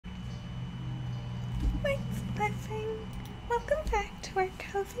blessing. Welcome back to our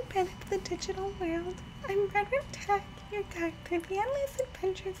cozy bed of the digital world. I'm Redrumtac, your guide through the endless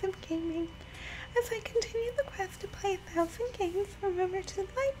adventures of gaming. As I continue the quest to play 1,000 games, remember to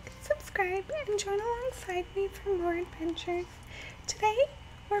like, subscribe, and join alongside me for more adventures. Today,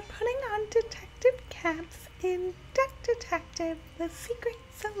 we're putting on detective caps in Duck Detective, the Secret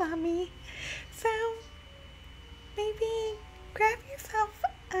Salami. So, maybe grab yourself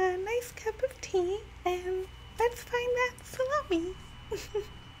a nice cup of tea and let's find that salami.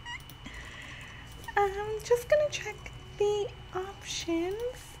 I'm just gonna check the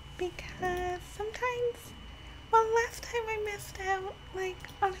options because sometimes, well, last time I missed out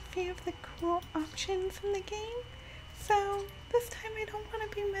on a few of the cool options in the game, so this time I don't want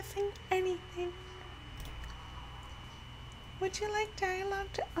to be missing anything. Would you like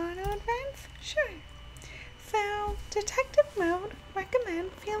dialogue to auto advance? Sure. So, detective mode,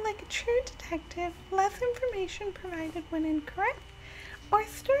 recommend feel like a true detective, less information provided when incorrect, or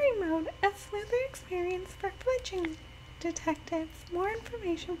story mode, a smoother experience for fledgling detectives, more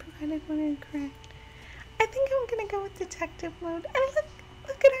information provided when incorrect. I think I'm gonna go with detective mode, and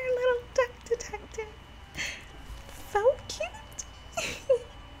look at our little duck detective. So cute!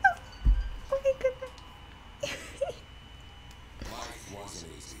 Oh my goodness. Life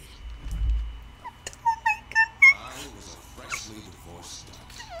wasn't easy. Oh my goodness. I was a freshly divorced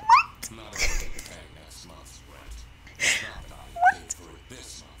duck. What? Not even paying next month's rent. Not that I paid for it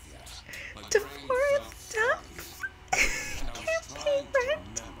this month yet. My brain felt Divorced ducks? foggy, and I was Can't pay trying to rent?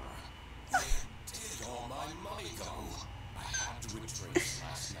 remember. Where did all my money go? I had to retrace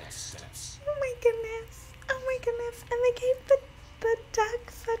last night's steps. Oh my goodness. Oh my goodness. And they gave the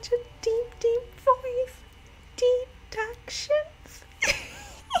duck such a deep, deep voice. Deductions.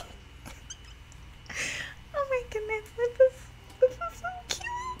 Oh my goodness. This is so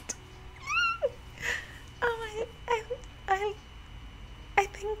cute. Oh, I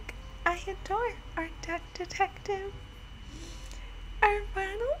think I adore our duck detective. Our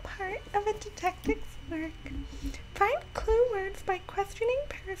final part of a detective's work. Find clue words by questioning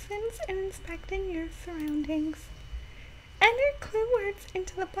persons and inspecting your surroundings. Enter clue words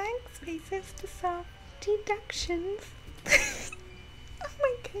into the blank spaces to solve deductions. Oh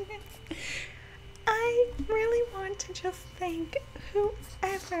my goodness. I really want to just thank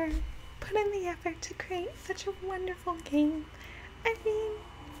whoever put in the effort to create such a wonderful game. I mean,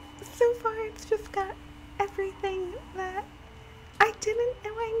 so far it's just got everything that I didn't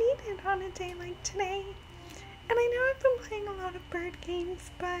know I needed on a day like today. And I know I've been playing a lot of bird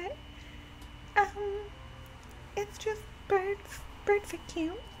games, but it's just birds. Birds are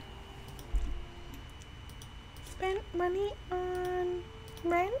cute. Spent money on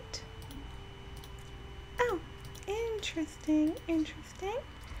rent. Oh, interesting.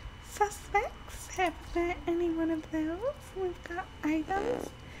 Suspects, haven't met any one of those. We've got items.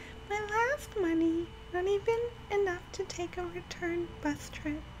 My last money, not even enough to take a return bus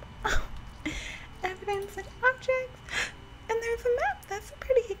trip. Evidence and objects. And there's a map. That's a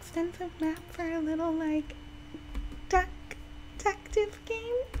pretty extensive map for a little, duck detective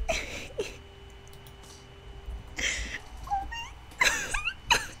game.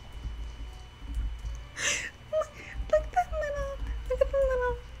 Look at the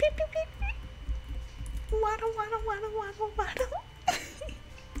little beep beep beep beep. Waddle, waddle, waddle, waddle, waddle. I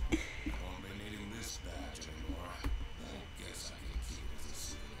won't be needing this badge anymore. I guess I can keep it as a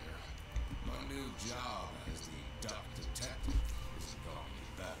souvenir. My new job as the duck detective isn't going to be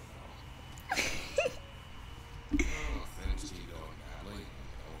better though. Oh, things keep going badly.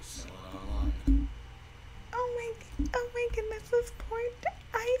 I'll sell it online. Oh my goodness, this poor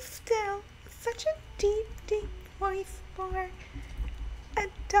I still such a deep, deep voice for a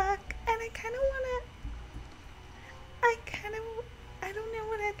duck, and I don't know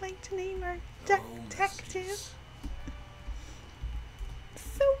what I'd like to name her. Duck detective.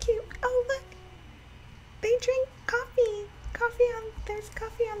 So cute. Oh look, they drink coffee. There's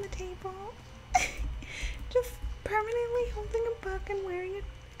coffee on the table. Just permanently holding a book and wearing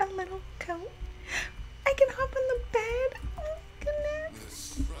a little coat. I can hop on the bed. Oh goodness.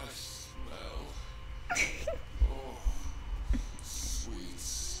 This fresh smell. Oh, sweet,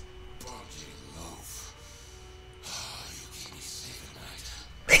 spongy loaf. Ah, you keep me safe at night.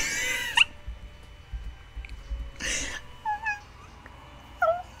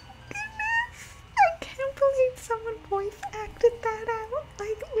 Oh goodness. I can't believe someone voice acted that out.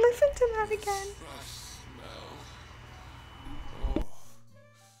 Listen to that again. Fresh smell. Oh,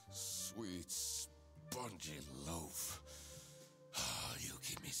 sweet, spongy loaf. Ah, you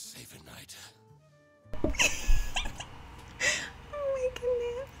keep me safe at night. Oh my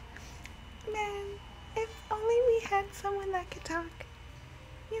goodness. Man, if only that could talk.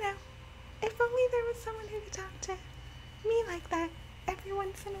 You know, if only there was someone who could talk to me like that every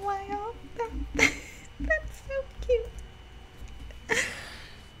once in a while. That's so cute. I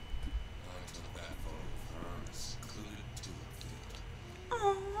took that photo of her in a secluded tulip field.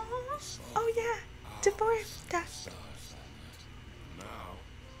 Aww. Oh yeah, divorce stuff. Now,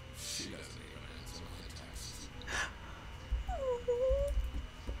 she doesn't even answer my texts.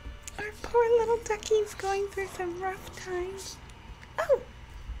 Our poor little duckie's going through some rough times. Oh,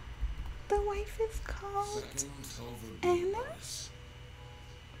 the wife is called Seconds over Anna. divorce.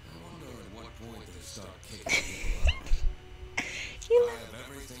 I wonder at what point they start kicking people out. You I know, have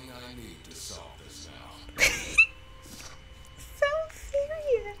everything I need to solve this now. so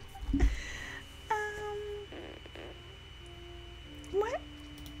serious. What?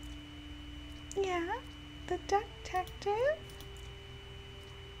 Yeah, the detective.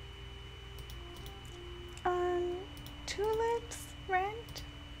 Tulips, rent.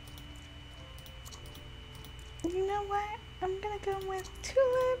 You know what? I'm gonna go with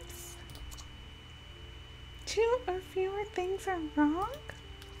tulips. 2 or fewer things are wrong.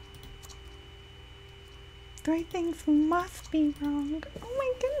 3 things must be wrong. Oh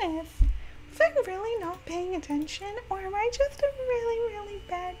my goodness. Was I really not paying attention? Or am I just a really, really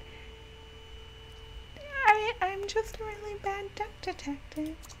bad... I'm just a really bad duck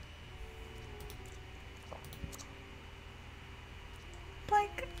detective.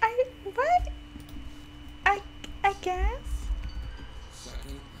 Like, what? I guess?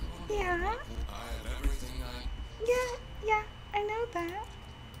 Second, Yeah. I have everything I... Yeah, I know that.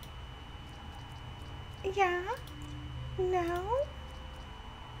 Yeah. No.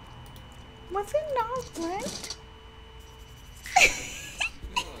 Was it not Brent?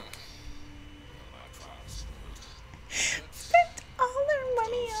 My promise would. Spent all our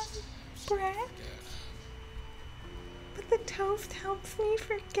money on bread, but the toast helps me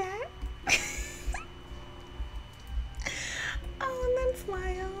forget. Oh, that's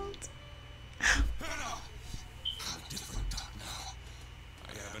wild. Hannah! I'm a different duck now. I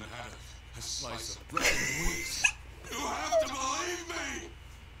haven't had a slice of bread in weeks. You have to believe me!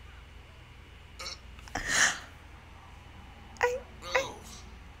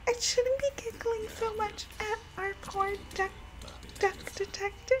 I shouldn't be giggling so much at our poor duck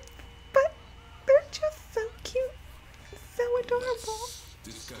detective, but they're just so cute, so adorable. Let's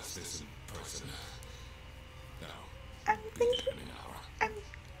discuss this in person. Now, I'm thinking,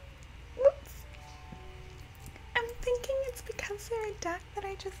 whoops. I'm thinking it's because they're a duck that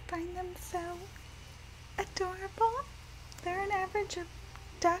I just find them so adorable. They're an average of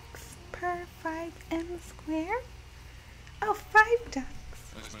ducks per 5m square. Oh, 5 ducks.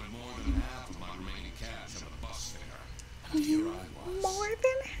 I spent more than half of my remaining cash on a bus fare. And here I was. More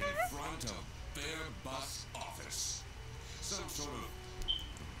than In half? front of their bus office. Some sort of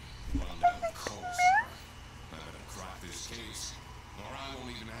rundown coaster. I better crack this case, or I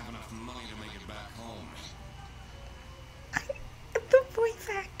won't even have enough money to make it back home. The voice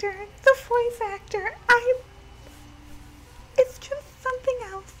actor, it's just something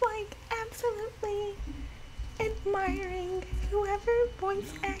else, like, absolutely admiring whoever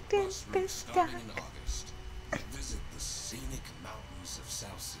voice acted this duck. Starting in August, visit the scenic mountains of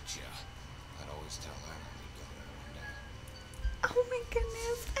South Sitia. I'd always tell her we'd go there one day. Oh my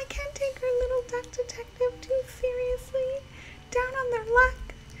goodness, I can't take our little duck detective too seriously. Down on their luck,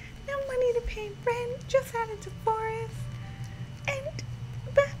 no money to pay rent, just had a divorce. And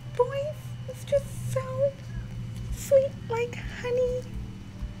that voice is just so sweet, like honey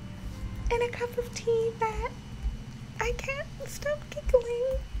in a cup of tea, that I can't stop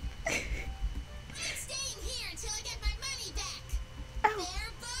giggling. I'm staying here until I get my money back. Oh.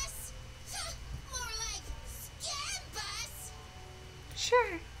 Bear bus? More like scam bus.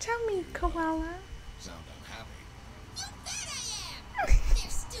 Sure, tell me, koala. Sound unhappy? You bet I am.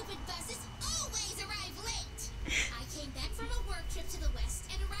 Their stupid buses always arrive late. I came back from a work trip to the west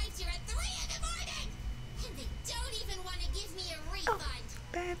and arrived here at 3 in the morning. And they don't even want to give me a refund.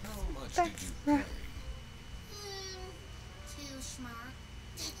 How much did That's you rough. pay? Too smart.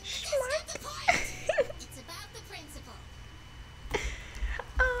 That's Smart? not the point. It's about the principle.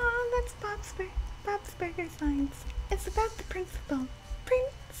 Oh, that's Bob's Burger signs. It's about the principle.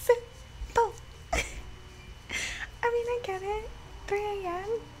 Principle. I mean, I get it. 3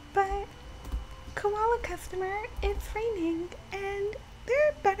 a.m., but koala customer, it's raining, and there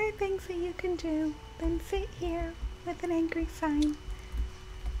are better things that you can do than sit here with an angry sign.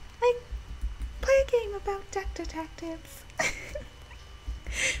 Like, play a game about duck detectives.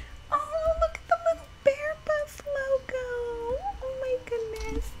 Oh, look at the little bear bus logo. Oh my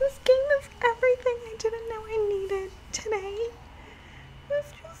goodness. This game is everything I didn't know I needed today.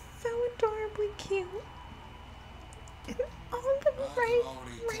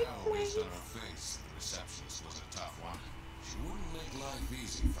 life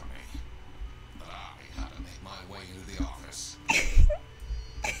easy for me. But I had to make my way into the office.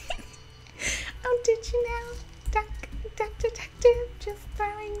 Oh, did you know? Duck Detective just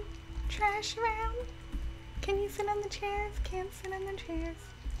throwing trash around. Can you sit on the chairs? Can't sit on the chairs.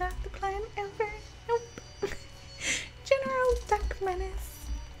 Not the plan ever. Nope. General Duck Menace.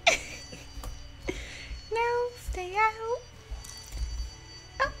 No, stay out.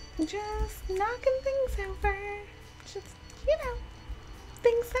 Oh, just knocking things over. Just,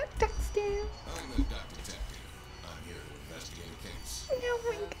 things that ducks do. I'm the duck detective. I'm here to investigate a case. Oh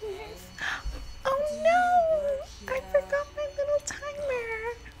my goodness. Oh no! I forgot my little timer.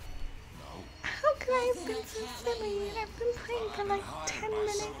 No. How could I have been so silly? And I've been playing for like 10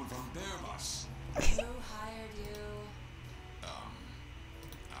 minutes. Someone from Bearbus. Who hired you?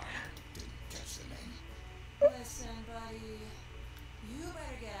 I didn't catch the name. Listen, buddy. You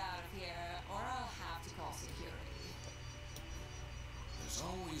better get out of here, or I'll have to call security. There's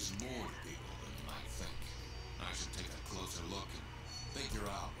always more to people than you might think. I should take a closer look and figure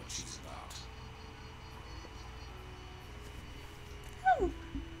out what she's about. Oh,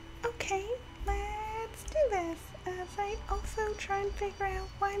 okay. Let's do this. As I also try and figure out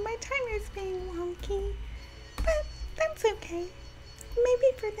why my timer's being wonky. But that's okay.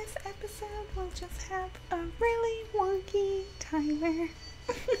 Maybe for this episode, we'll just have a really wonky timer.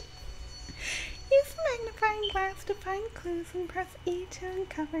 Use the magnifying glass to find clues and press E to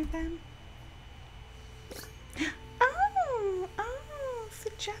uncover them. Oh,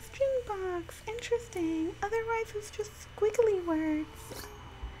 suggestion box. Interesting. Otherwise, it's just squiggly words.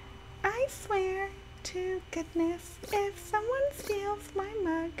 I swear to goodness, if someone steals my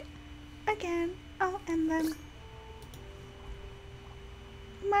mug again, I'll end them.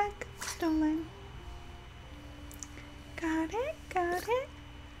 Mug stolen. Got it, got it.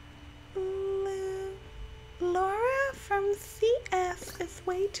 Laura from CS is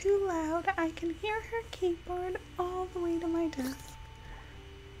way too loud. I can hear her keyboard all the way to my desk.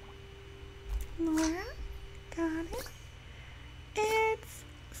 Laura, got it. It's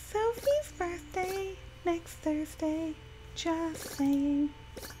Sophie's birthday next Thursday. Just saying.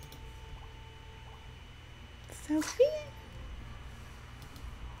 Sophie?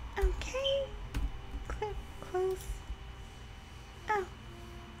 Okay. Close. Oh.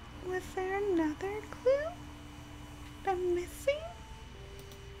 Was there another clue I'm missing?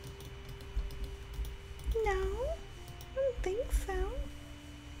 No, I don't think so.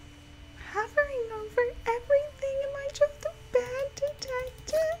 Hovering over everything, am I just a bad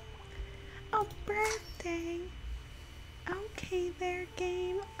detective? Oh, birthday. Okay there,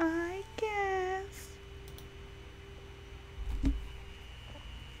 game, I guess.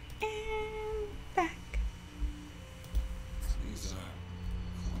 And back. These are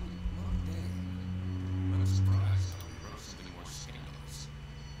quite mundane. I'm surprised that we wrote something more scandalous.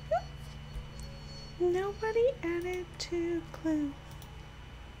 Nobody added to clue.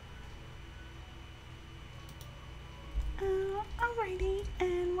 Alrighty,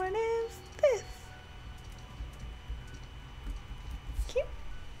 and what is this? Cute.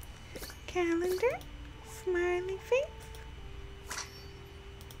 Calendar. Smiley face.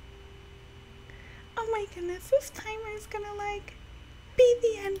 Oh my goodness, this timer is gonna be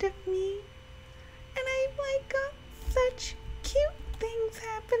the end of me. And I've got such cute things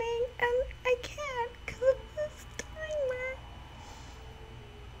happening and I can't because of this timer.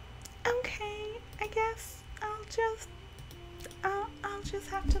 Okay, I guess I'll just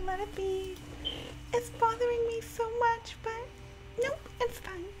have to let it be. It's bothering me so much, but nope, it's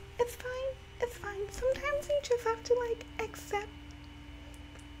fine. It's fine. It's fine. Sometimes you just have to accept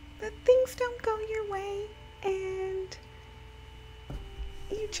that things don't go your way and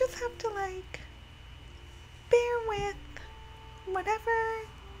you just have to bear with whatever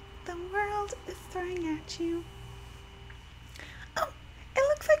the world is throwing at you. Oh, it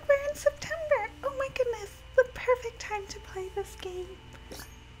looks like we're in September. Oh my goodness, the perfect time to play this game.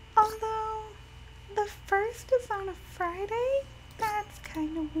 Although the 1st is on a Friday, that's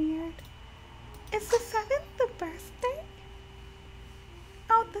kind of weird. Is the 7th the birthday?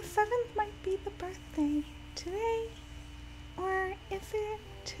 Oh, the 7th might be the birthday today. Or is it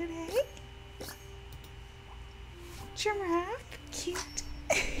today? Giraffe? Cute.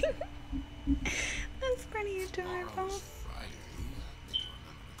 That's pretty adorable. Tomorrow's Friday. I need to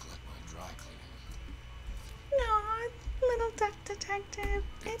remember to collect my dry cleaning. No, little duck detective.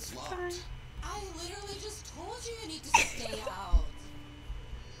 It's locked. fine. I literally just told you you need to stay out.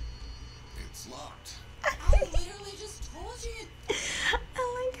 It's locked. I literally just told you.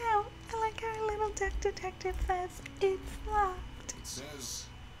 I like how our little duck detective says it's locked. It says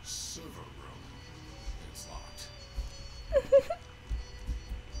server room. It's locked.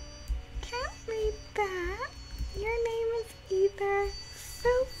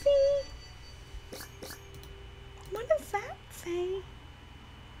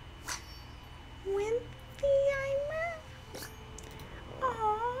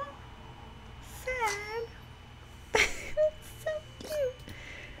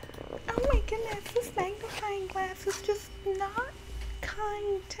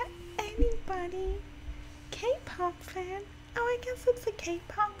 Daddy. K-pop fan. Oh, I guess it's a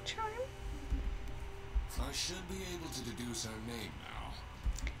K-pop charm. I should be able to deduce her name now.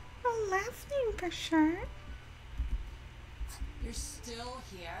 Oh, last name for sure. You're still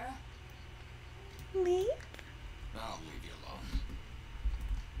here? Leave? I'll leave you alone.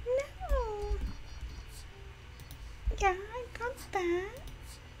 No. Yeah, I got that.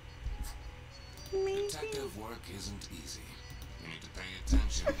 Maybe. Detective work isn't easy. You need to pay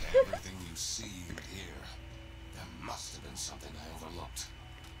attention to everything you see and hear. There must have been something I overlooked.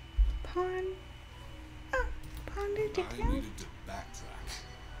 Pawn. Oh, Ponder I Dickens. needed to backtrack.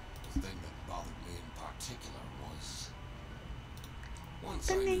 The thing that bothered me in particular was... Once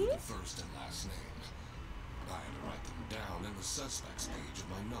The I knew name? the first and last name, I had to write them down in the suspects page of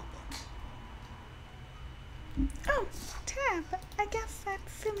my notebook. Oh, Tab. I guess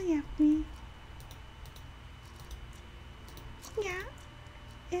that's silly of me. Yeah.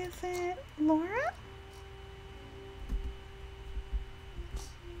 Is it Laura?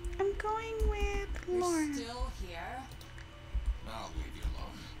 I'm going with Laura. You're still here? I'll leave you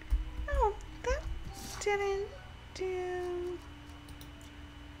alone. Oh, that didn't do.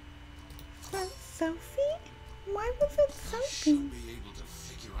 Well, Sophie? Why was it I Sophie? should be able to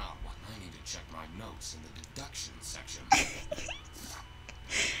figure out what I need to check my notes in the deductions section.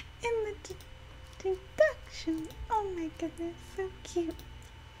 In the deduction. Oh my goodness, so cute.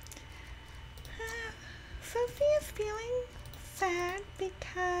 Sophie is feeling sad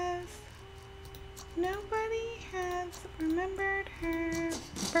because nobody has remembered her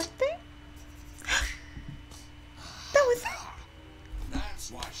birthday. That was it.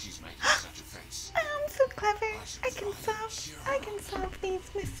 That's why she's making such a face. I'm so clever. I can solve these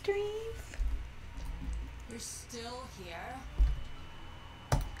mysteries. You're still here?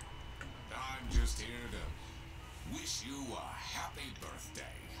 I'm just here to wish you a happy birthday.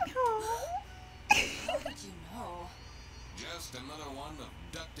 Oh. How did you know? Just another one of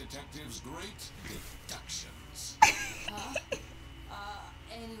Duck Detective's great deductions. Huh?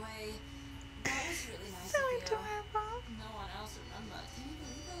 Anyway, that was really nice So of you. adorable. No one else remembered. Can you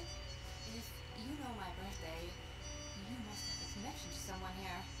believe it? If you know my birthday, you must have a connection to someone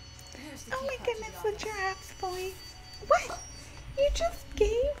here. Here's the Oh key my card to goodness, the the office. giraffe's voice. What? You just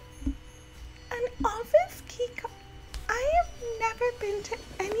gave an office key card? I have never been to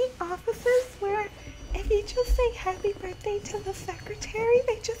any offices where if you just say happy birthday to the secretary,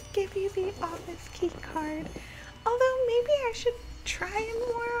 they just give you the office key card. Although maybe I should try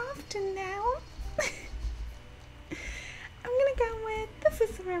it more often now. I'm gonna go with, this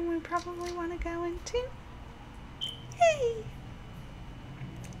is the room we probably want to go into. Hey!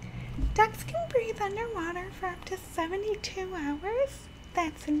 Ducks can breathe underwater for up to 72 hours?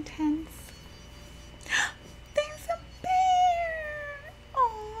 That's intense. There's a bear!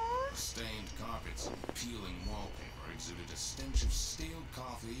 Aww. Stained carpets and peeling wallpaper exuded a stench of stale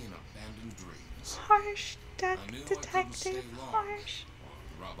coffee and abandoned dreams. Harsh, Duck I knew I couldn't Detective, stay long harsh.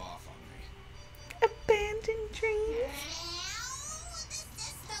 or rub off on me. Abandoned dreams. Now, this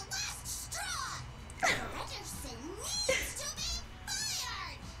is the last straw. Redrumtac needs to be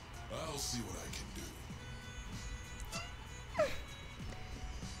fired. I'll see what I can do.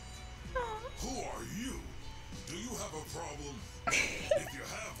 Aw. Who are you? Do you have a problem? If you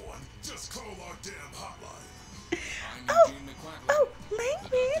have one, just call our damn hotline. I'm Oh, Eugene McQuackin, oh, the Duck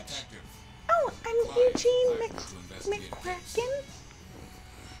language. Detective. Oh, I'm Client Eugene hired to investigate a case. McQuackin.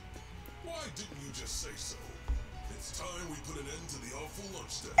 Why didn't you just say so? It's time we put an end to the awful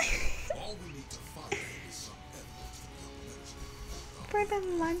lunch day. All we need to find is some evidence For the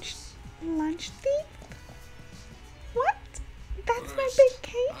lunch thief? What? That's my First, big I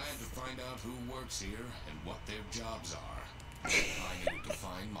case? had to find out who works here and what their jobs are. I needed to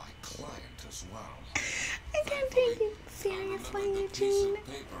find my client as well. I can't take you Thankfully, I seriously, remembered the piece Eugene. of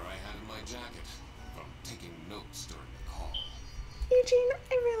paper I had in my jacket from taking notes during the call. Eugene,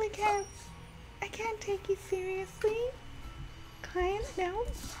 I really can't. I can't take you seriously. Client, no,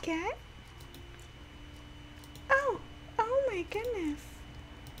 get. Oh my goodness.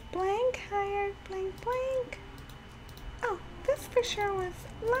 Blank hired, blank, blank. Oh, this for sure was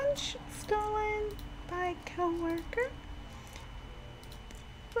lunch stolen by coworker.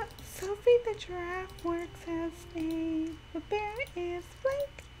 But Sophie the giraffe works as the bear is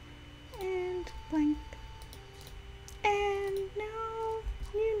blank and blank. And no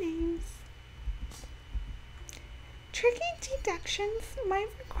new names. Tricky deductions might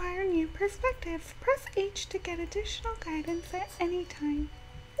require new perspectives. Press H to get additional guidance at any time.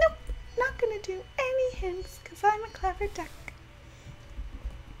 Nope, not gonna do any hints because I'm a clever duck.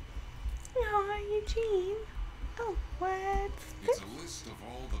 Aw, Eugene. Oh, what's It's this? a list of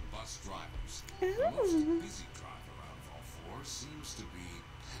all the bus drivers. The most Ooh, busy driver out of all four seems to be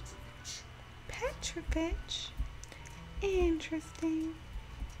Petrovich. Petrovich. Interesting.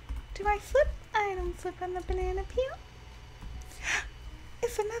 Do I slip? I don't slip on the banana peel.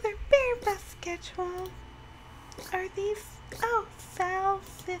 It's another bear bus schedule. Are these? Oh,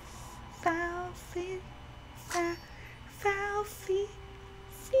 Salsia.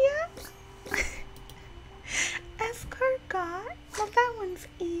 Escargot. Well, that one's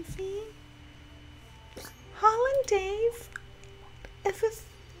easy. Hollandaise. Is this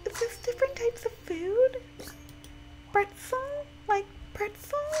different types of food? Pretzel?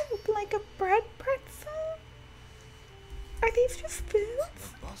 Pretzel? Like a bread pretzel? Are these just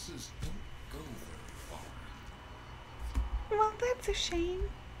foods? The buses don't go very far. Well, that's a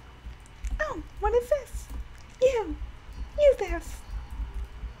shame. Oh, what is this? You this.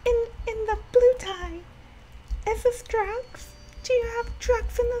 In the blue tie. Is this drugs? Do you have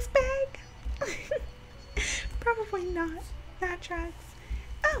drugs in this bag? Probably not. Not drugs.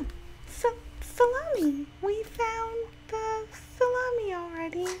 Oh, salami. We found the salami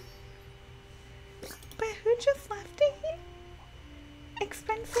already. But who just left it here?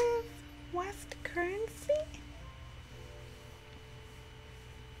 Expensive West currency?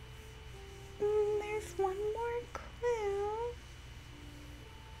 There's one more clue.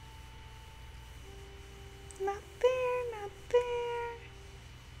 Not there, not there.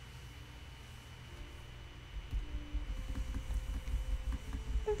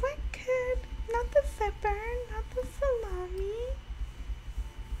 What could? Not the zipper, not the salami.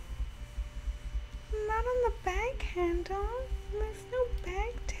 Not on the bag handle. There's no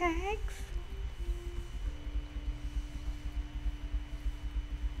bag tags.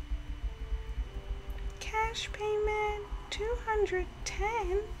 Cash payment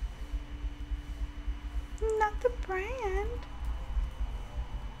 210. Not the brand.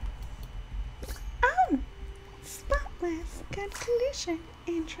 Oh! Spotless. Good condition.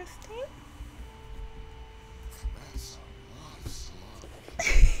 Interesting. That's a lot of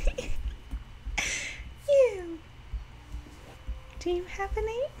salami. You. Do you have a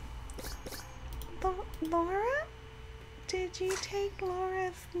name? Laura? Did you take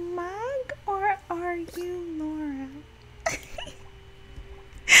Laura's mug, or are you Laura? I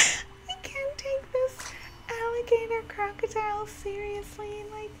can't take this alligator crocodile seriously.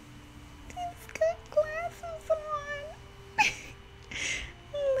 Like, he's got glasses on.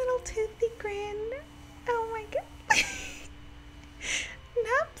 Little toothy grin. Oh my god.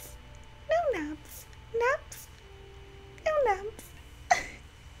 Nups? No nups. Nups? No nups.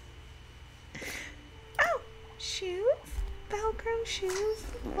 Oh, shoes? Velcro shoes?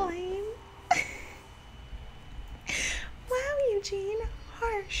 Lame. Wow, Eugene.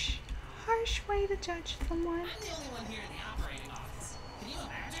 Harsh way to judge someone. I'm the only one here in the operating office. Can you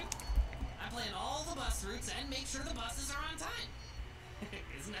imagine? I plan all the bus routes and make sure the buses are on time.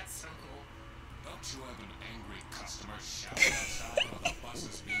 Isn't that so cool? Don't you have an angry customer shouting outside about the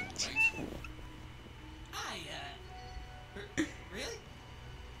buses being late? Really?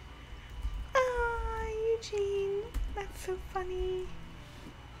 Ah, Eugene. That's so funny.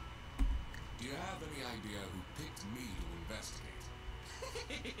 Do you have any idea who picked me to investigate?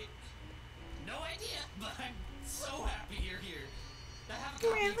 No idea, but I'm so happy you're here. I have a copy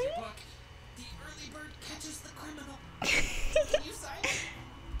of Really? your book. The Early Bird Catches the Criminal. Can you sign it?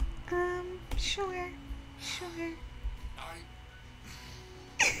 Sure.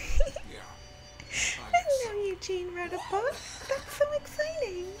 Yeah. I didn't know Eugene wrote a book. That's so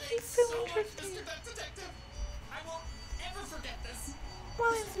exciting. It's Thanks so so much, interesting. Mr. Duck Detective. I won't ever forget this.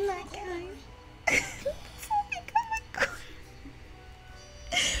 Well, isn't that kind? This will become a core.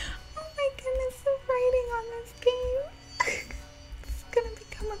 Oh my goodness, the writing on this game. It's gonna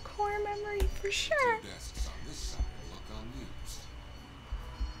become a core memory for sure. Two desks on this side look unused.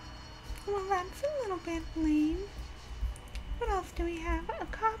 Well, that's a little bit lame. What else do we have? A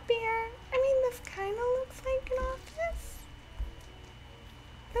copier? I mean, this kind of looks like an office.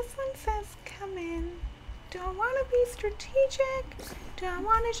 This one says, come in. Do I want to be strategic? Do I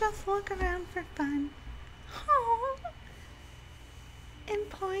want to just look around for fun? Oh,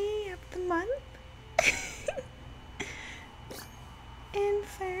 employee of the month?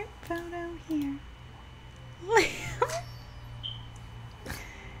 Insert photo here.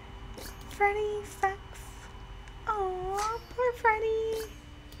 Freddy sucks. Aw, poor Freddy.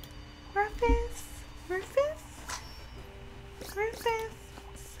 Rufus?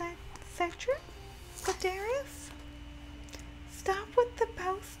 Sedaris? Stop with the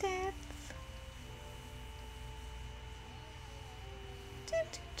post-its.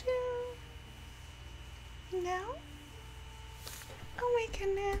 go. Oh my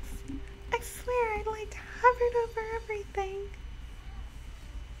goodness. I swear I like hovered over everything.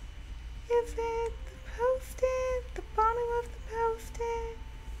 Is it the post-it? The bottom of the post-it?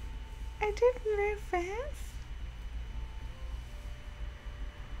 I did Rufus.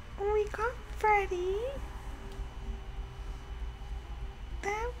 We got Freddy.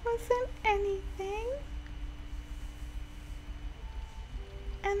 That wasn't anything.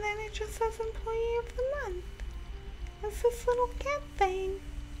 And then it just says Employee of the Month. It's this little cat thing.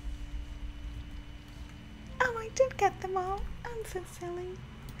 Oh, I did get them all. I'm so silly.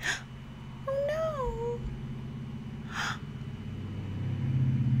 Oh no!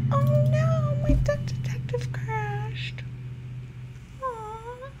 Oh no! My duck detective crashed.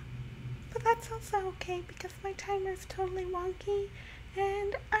 Aww. But that's also okay because my timer's totally wonky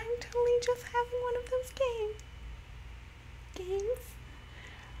and I'm totally just having one of those games.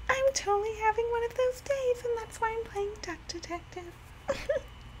 I'm totally having one of those days and that's why I'm playing Duck Detective.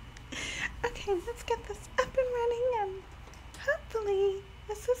 Okay, let's get this up and running and hopefully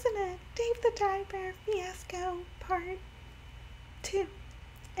this isn't a Dave the Diver fiasco part 2.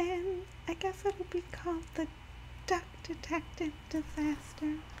 And I guess it'll be called the Duck Detective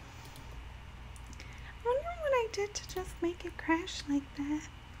Disaster. I wonder what I did to just make it crash like that.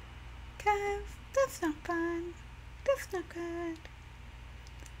 'Cause that's not fun. That's not good.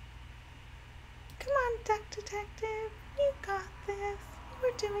 Come on, Duck Detective. You got this. You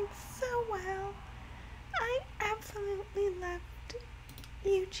were doing so well. I absolutely loved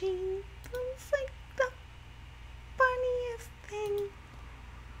Eugene. It was like the funniest thing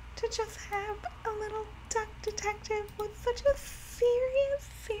to just have a little duck detective with such a serious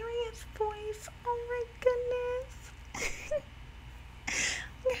voice. Oh my goodness.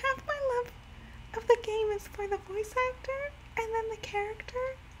 Half my love of the game is for the voice actor and then the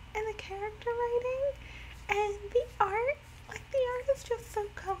character and the character writing and the art. Like the art is just so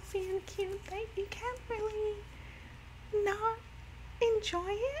cozy and cute that you can't really not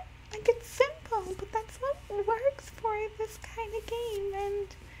enjoy it. Like it's simple, but that's what works for this kind of game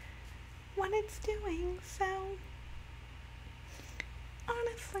and what it's doing. So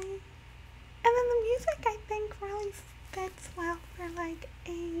honestly, and then the music I think really fits well for like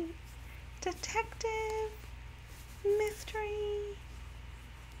a detective mystery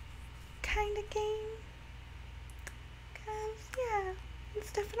kind of game. 'Cause yeah,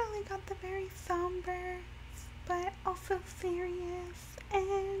 it's definitely got the very somber but also serious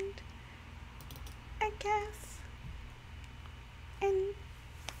and I guess and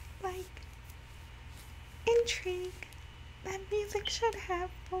like intrigue that music should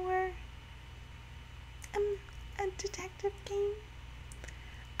have for a detective game.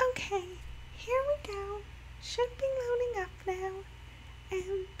 Okay, here we go. Should be loading up now.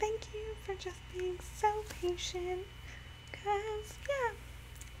 And thank you for just being so patient. 'Cause yeah,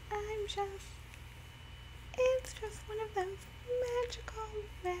 it's just one of those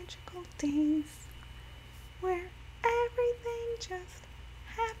magical days where everything just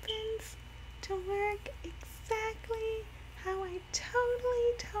happens to work exactly how I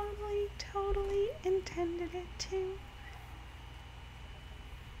totally intended it to.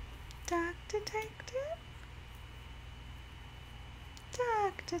 Duck Detective?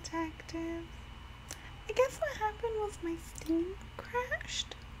 Duck Detective. I guess what happened was my Steam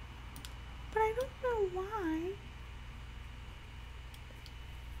crashed, but I don't know why.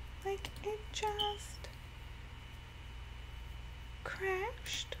 Like, it just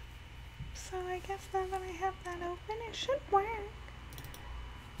crashed. So I guess now that I have that open, it should work.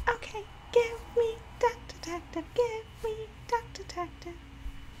 Okay, give me Duck Detective, give me Duck Detective.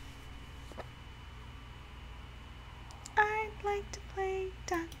 I'd like to play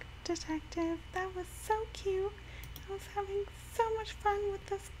Duck Detective. That was so cute. I was having so much fun with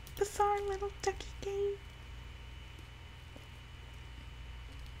this bizarre little ducky game.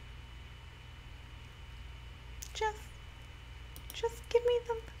 Just give me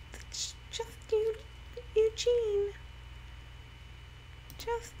just Eugene.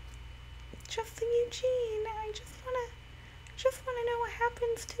 Just the Eugene. I just wanna know what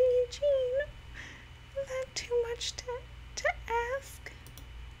happens to Eugene. Is that too much to ask?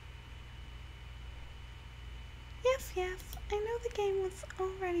 Yes, I know the game was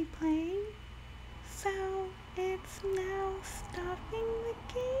already playing, so it's now stopping the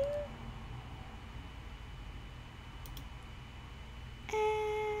game.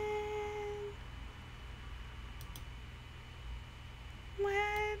 And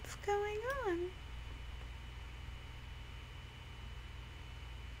what's going on?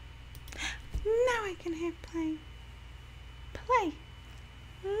 Now I can hit play. Play.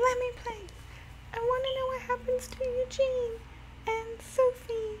 Let me play. I want to know what happens to Eugene and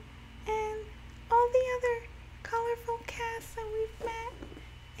Sophie and all the other colorful casts that we've met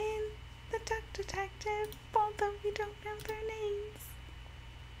in the Duck Detective, although we don't know their names.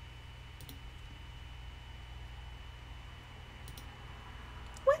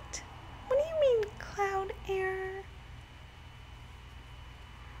 What? What do you mean, cloud error?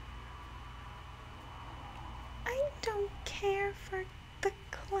 I don't care for the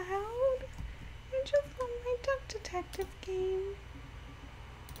cloud. I just want my Duck Detective game.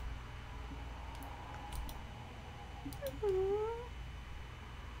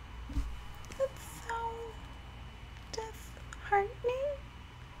 That's so disheartening.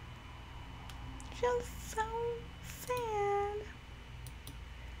 Just so sad.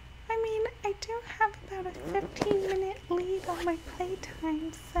 I mean, I do have about a 15-minute lead on my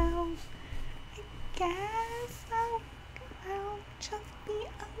playtime, so I guess I'll just be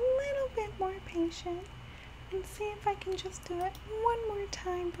a little bit more patient and see if I can just do it one more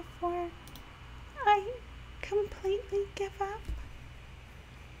time before I completely give up.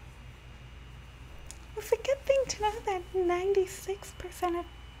 It's a good thing to know that 96% of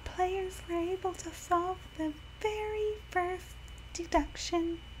players were able to solve the very first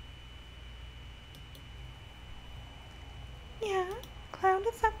deduction. Yeah, Cloud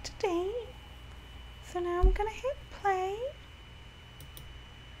is up to date. So now I'm gonna hit play.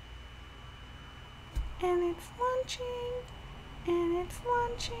 And it's launching. And it's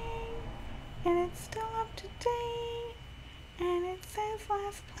launching. And it's still up to date. And it says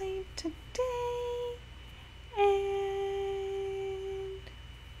last played today. And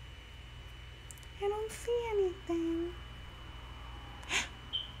I don't see anything.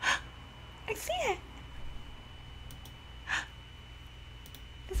 I see it.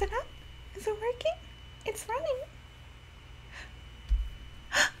 Is it up? Is it working? It's running.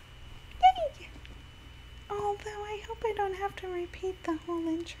 Yay! Although I hope I don't have to repeat the whole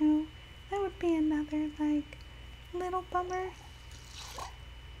intro. That would be another, like, little bummer.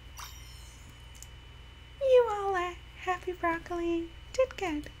 You all at Happy Broccoli did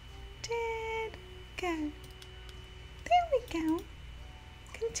good. Did good. There we go.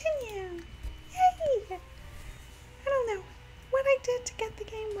 Continue. Yay! I don't know what I did to get the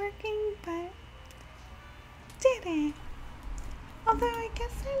game working, but did it. Although I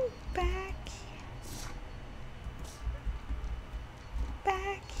guess I'm back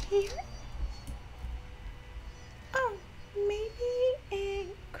here. Oh, maybe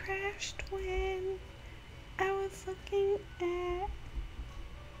it crashed when I was looking at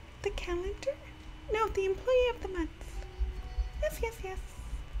the calendar? No, the employee of the month. Yes.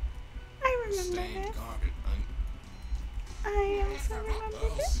 I remember Stained this. carpet. I also remember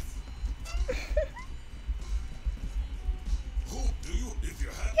this. Who do you, if you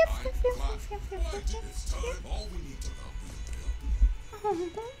had Yes. why did it's time? All we need to know is the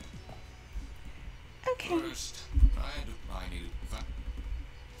bill. Okay, First, I needed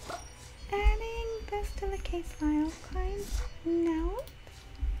adding this to the case file. Client note.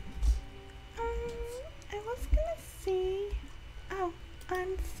 I was gonna see. Oh,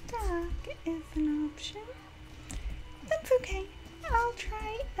 unstuck is an option. That's okay. I'll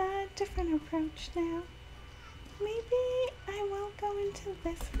try a different approach now. Maybe I will go into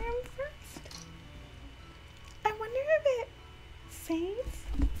this room first. I wonder if it saves.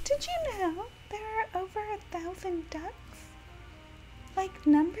 Did you know there are over 1,000 ducks? Like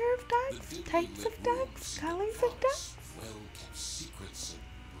number of ducks, types of ducks, colors of ducks? well-kept secrets and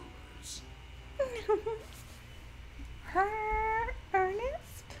rumors.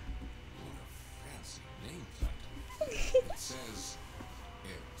 Ernest? What a fancy name title. It says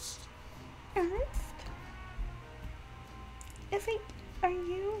Ernst. Ernst? Are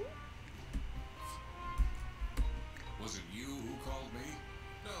you? Was it you who called me?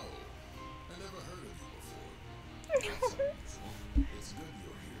 No, I never heard of you before. That's unusual. It's good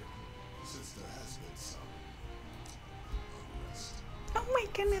you're here, since there has been some unrest. Oh my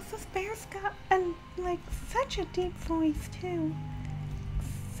goodness, this bear's got such a deep voice too.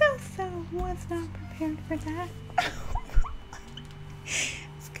 So was not prepared for that.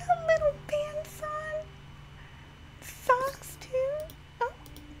 It's got little pants on. Socks too. Oh.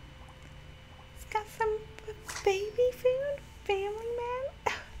 It's got some baby food. Family man.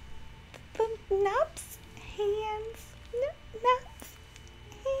 The nuts. Hands. Nuts.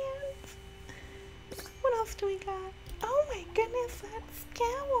 Hands. What else do we got? Oh my goodness, that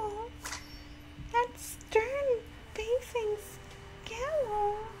scowl. That stern-facing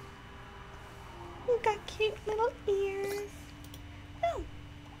scowl. We got cute little ears. Oh,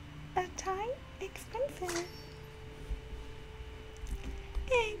 a tie? Expensive.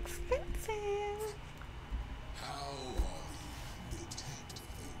 Expensive.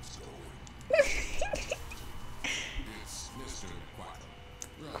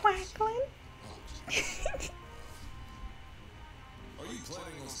 Quackin. Are you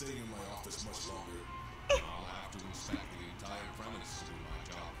planning on staying in my office much longer? I'll have to inspect the entire premise to do my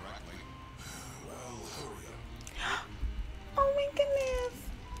job correctly. Well, hurry up. Oh my goodness.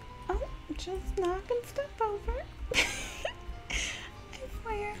 Oh, just knocking stuff over. I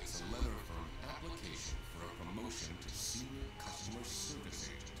swear. It's a letter from application for a promotion to senior customer service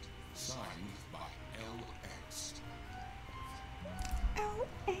agent, signed by LX.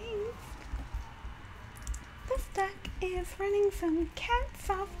 LA. This deck is running some cat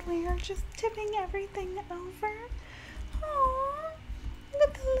software, just tipping everything over. Aww. Look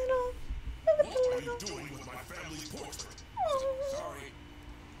at the little. Look at What the are little. you doing with my family's portrait? Aw. Sorry.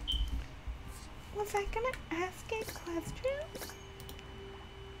 Was I gonna ask a question?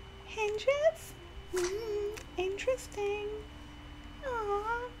 Hinges? Interesting.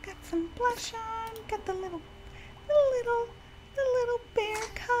 Aw, got some blush on. Got the little bear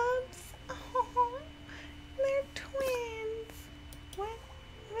cubs. Oh, they're twins.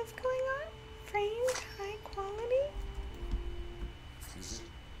 What's going on? Framed high quality? Is it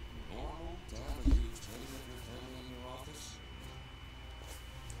normal to have a huge photo of your family in your office?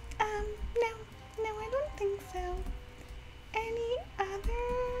 No, I don't think so. Any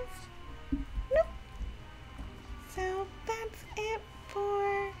others? Nope. So that's it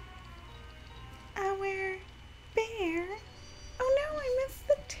for our bear. Oh no, I missed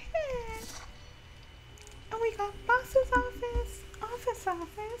the tip. Oh, we got boss's office,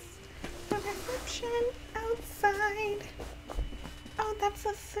 the reception outside. Oh, that's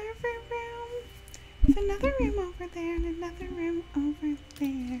a server room. There's another room over there and another room over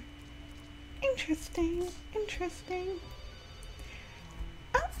there. Interesting.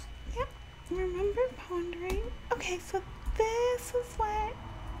 Oh, yep. Remember pondering. Okay, so this is what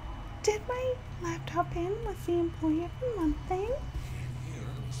did my laptop in was the employee of the month thing.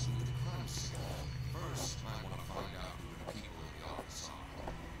 Here, we'll see the crime scene. First, I want to find out who the people in the office are.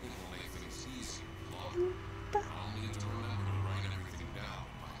 It will make things easier. Look, I'll need to remember to write everything down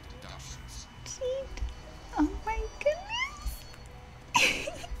in my deductions. Oh my goodness.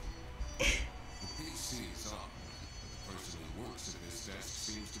 The PC is on, but the person who works at this desk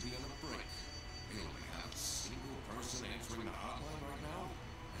seems to be on a break. We only have a single person answering the hotline right now?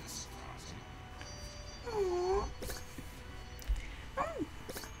 That's surprising. Aww.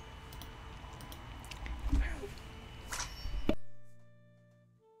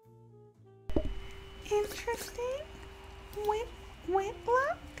 Interesting.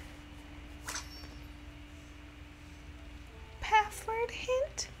 Whitlock? Password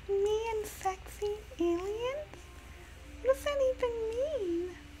hint? Me and sexy aliens? What does that even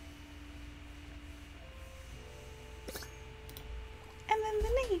mean? And then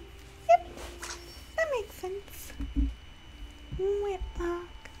the name. Yep, that makes sense. Whitlock. I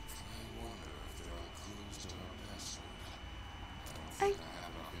wonder if there are clues to her password. I don't think I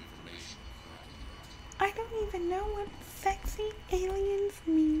have enough information to crack it yet. I don't even know what sexy aliens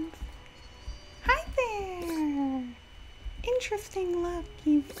means. Hi there! Interesting look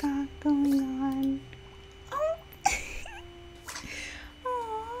you've got going on. Oh!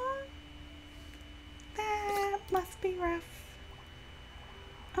 Aww. That must be rough.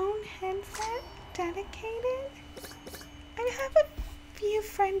 Own headset? Dedicated? I have a few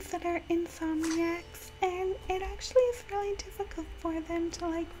friends that are insomniacs, and it actually is really difficult for them to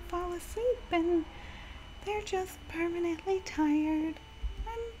like fall asleep, and they're just permanently tired.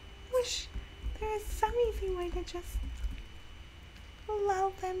 I wish there was some easy way to just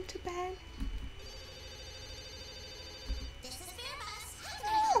lull them to bed. This is Fearbus. How can I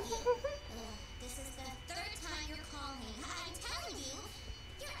help you? This is the third time you're calling. I'm telling you,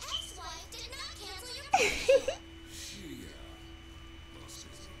 your ex-wife did not cancel your booking. She, looks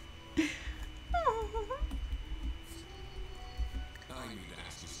busy. Aw. I need to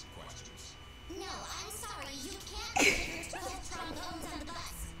ask you some questions. No, I'm sorry. You can't take your 12 trombones on the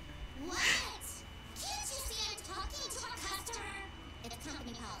bus. What? Can't you see I'm talking to our customer? It's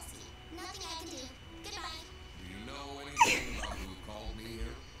company policy. Nothing I can do. Goodbye. Do you know anything about who called me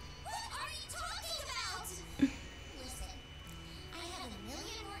here? What are you talking about? Listen, I have a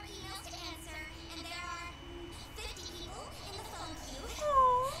million more emails to answer, and there are 50 people in the phone queue.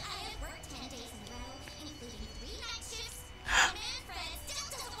 Aw. I have worked 10 days in a row, including 3 night shifts. My man Fred still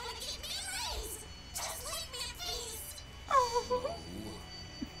doesn't want to give me a raise. Just leave me in peace. Aw. You're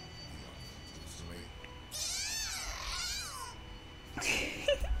not close to me.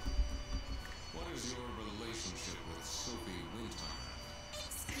 What is your relationship with Sophie Windheimer?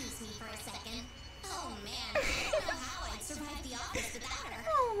 Excuse me for a second. Oh man, I don't know how I'd survive the office without her.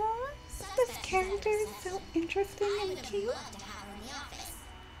 Aww. This character is so interesting I and would have cute. loved to have her in the office.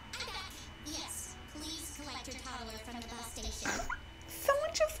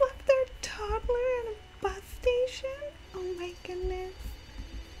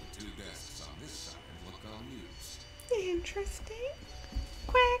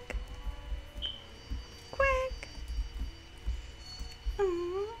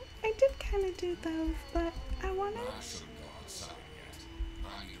 do those, but I wanna. I shouldn't go outside yet.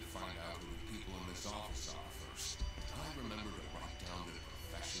 I need to find out who the people in this office are first. I remember to write down their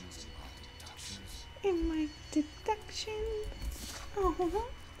professions in my deductions. In my deductions. Oh,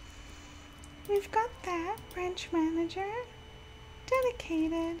 we've got that. Branch manager.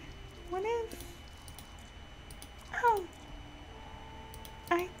 Dedicated. What is? Oh,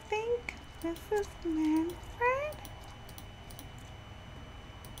 I think this is Manfred.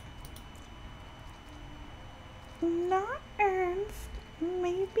 Not Ernst.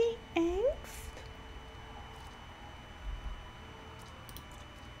 Maybe Angst.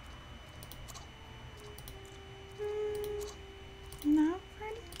 Not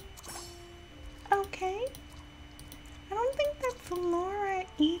Freddy. Okay. I don't think that's Laura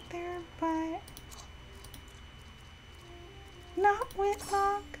either, but not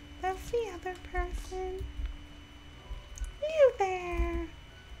Whitlock. That's the other person. You there.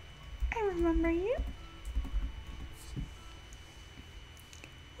 I remember you.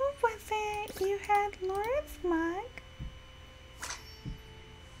 What was it? You had Laura's mug.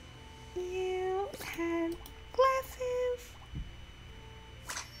 You had glasses.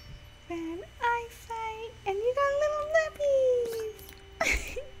 Bad eyesight. And you got little nappies.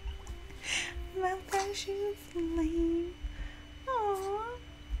 Love those shoes. Lame. Aww.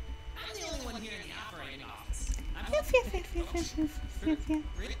 I'm the only one here in the operating office. Yes.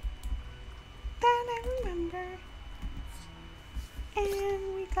 Really? That I remember.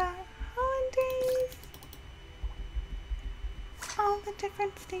 And we got holidays. All the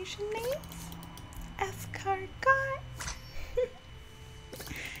different station names. Escargot.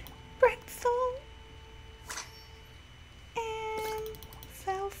 Pretzel. And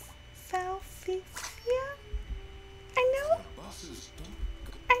Salsifia. Buses don't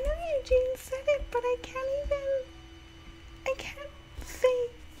go. I know Eugene said it, but I can't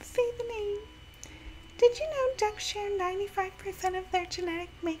say the name. Did you know ducks share 95% of their genetic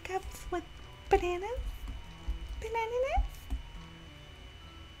makeups with bananas? Bananas?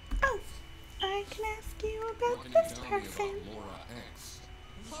 Oh, I can ask you about What can this you tell me person. about Laura X?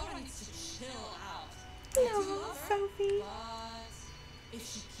 Laura needs to chill out. No, Sophie. But if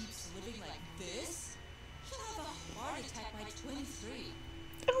she keeps living like this, she'll have a heart attack by 23.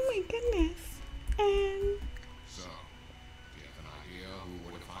 Oh my goodness. And So, do you have an idea who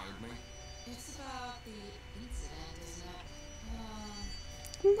would have hired me? It's about the incident, isn't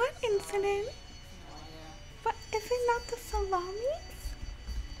it? what incident? No idea. But is it not the salamis?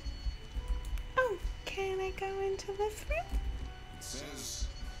 Oh, can I go into this room? It says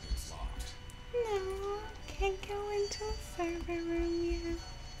it's locked. No, can't go into a server room yet.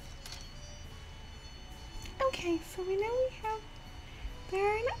 Okay, so we know there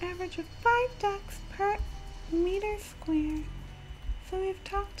are an average of 5 ducks per meter square. So we've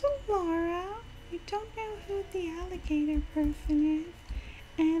talked to Laura. We don't know who the alligator person is.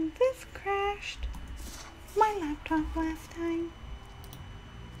 And this crashed my laptop last time.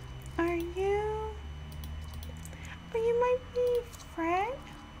 Are you? Or you might be Fred?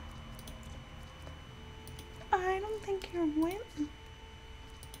 I don't think you're Whitney.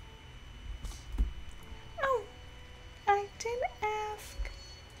 Oh, I did ask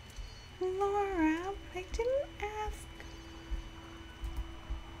Laura, but I didn't ask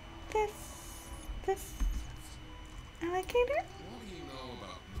this alligator? What do you know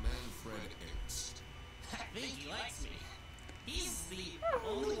about Manfred X? I think he likes me. He's the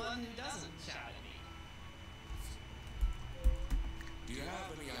only one who doesn't shout at me. Do you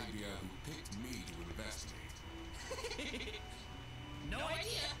have any idea who picked me to investigate? No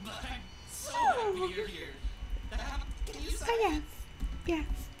idea, but I'm so happy you're here. Can you sign Oh, yes.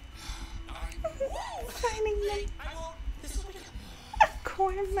 Signing them. I will. This will be A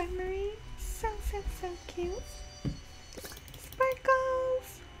core memory. So cute. Sparkles.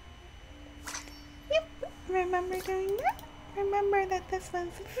 Yep. Remember doing that? Remember that this was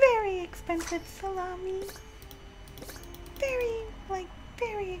very expensive salami.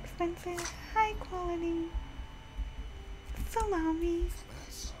 Very expensive, high quality salami.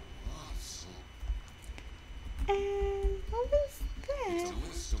 That's a lot of salt. And what was It's this? a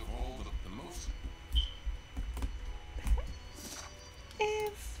list of all the most.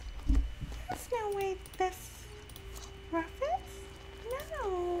 There's no way this Ruffus?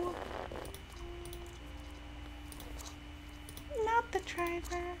 No. Not the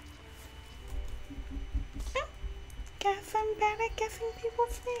driver. Oh, guess I'm bad at guessing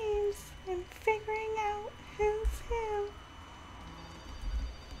people's names and figuring out who's who.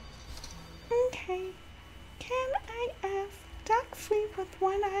 Okay. Can I ask, ducks sleep with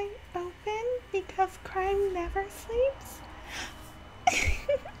one eye open because crime never sleeps?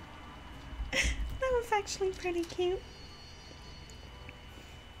 is actually pretty cute.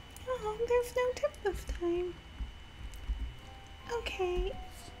 Oh, there's no tip this time. Okay,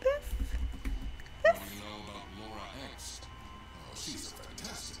 this. Want to know about Laura Angst? Oh, she's a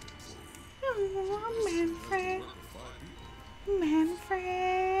fantastic employee. Oh, Manfred. Work with 5 people.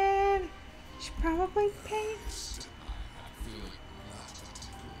 Manfred. Should probably pay. I feel it not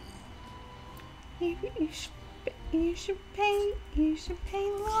particularly. You should pay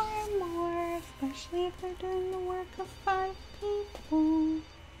Laura more, especially if they're doing the work of 5 people.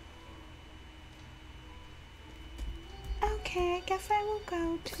 Okay, I guess I will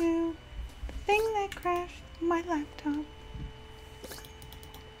go to the thing that crashed my laptop.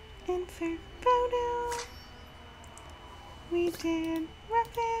 Insert photo. We did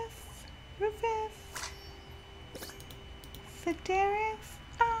Rufus, Sedaris,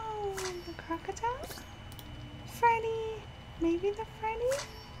 oh, the crocodile, Freddy, maybe the Freddy?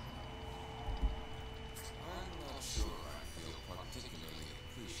 I'm not sure I feel particularly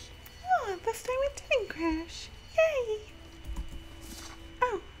appreciative. Oh, this time it didn't crash. Yay!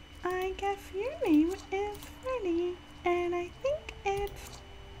 Oh, I guess your name is Freddy, and I think it's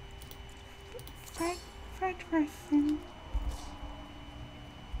Redrumtac.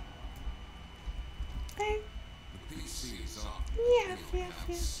 The PC is on. Yes, Really yes, have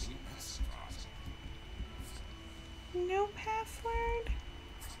yes. seen that surprise. No password.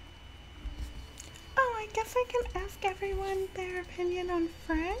 Oh, I guess I can ask everyone their opinion on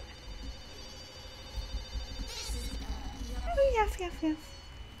Fred. Oh, yes, yes, yes.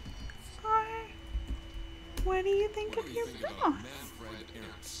 Or, what do you think What of do you your think boss? about Manfred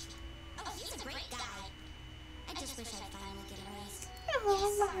Ernst? Oh, he's a great guy. I just wish I'd finally get a raise.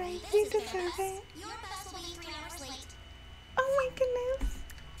 Oh, Laura, you deserve it. Your bus will be 3 hours late. Oh my goodness.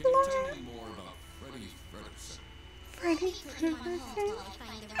 Can you Laura. tell me more about Freddie Frederiksen? Freddie Put you on hold Frederiksen. while I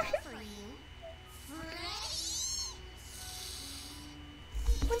find the route for you. Freddy?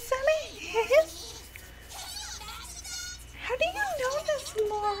 Was that a hiss? How do you know this,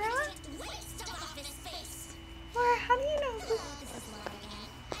 Laura? Laura, how do you know this? Oh, this is Laura again.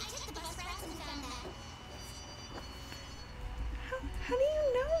 I took the bus routes and found that. How do you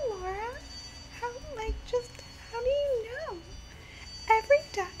know, Laura? How do you know? Every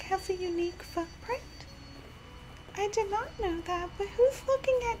duck has a unique footprint. I did not know that, but who's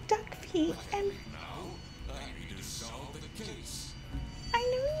looking at duck feet? And Now, I need to solve the case. I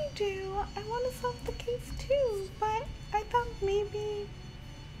know you do. I want to solve the case too, but I thought maybe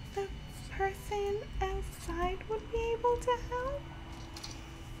the person outside would be able to help.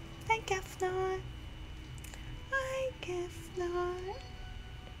 I guess not. I guess not.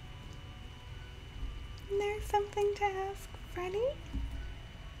 There's something to ask Freddy?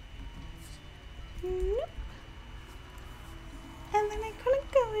 Nope. And then I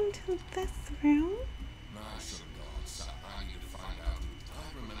couldn't go into this room. I should have gone south. I need to find out. I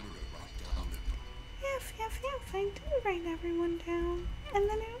remember to write down the... Yes, yes, yes, I did write everyone down. And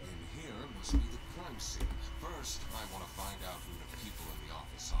then it... In here must be the crime scene. First, I want to find out who the people in the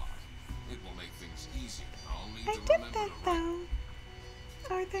office are. It will make things easier. I'll need I to did remember that to write...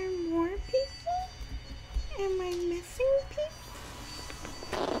 though. Are there more people? Am I missing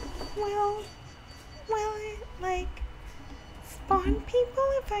people? Will it, like, spawn people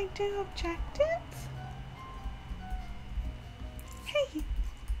if I do objectives? Hey,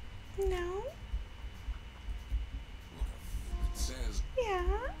 no? It says Yeah,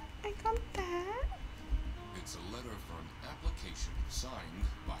 I got that. it's a letter for an application signed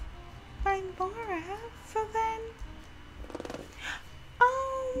by... By Laura, so then...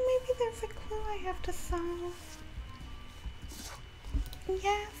 Oh, maybe there's a clue I have to solve.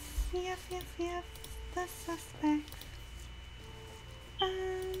 Yes, yes, yes, yes. The suspects.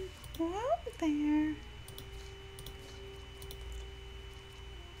 Whoa there.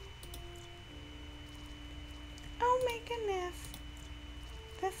 Oh my goodness.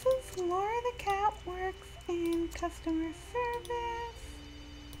 This is Laura the cat, works in customer service.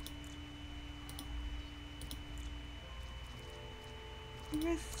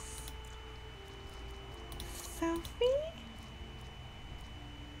 Sophie?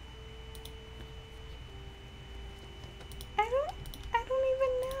 I don't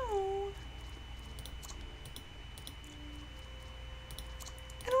even know.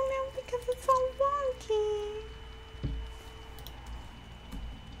 I don't know because it's so wonky.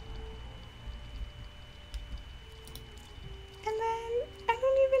 And then I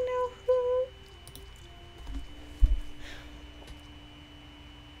don't even know who.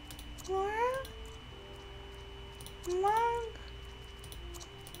 Laura? Mom?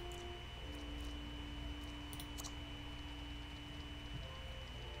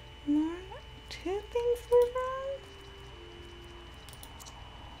 Laura? Tooth? things were wrong?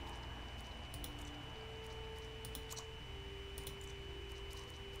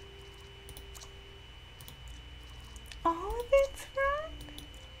 All of it's wrong?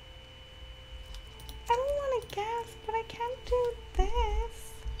 I don't want to guess, but I can't do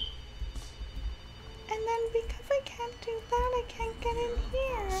this. And then because I can't do that, I can't get in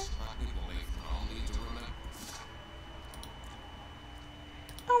here.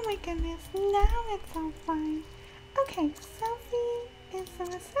 Oh my goodness, now it's all fine. Okay, Sophie is the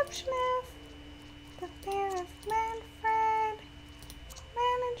receptionist. There is Manfred,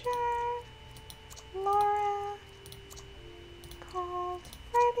 manager, Laura, called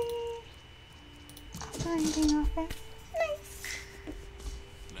Freddie, operating office. Nice.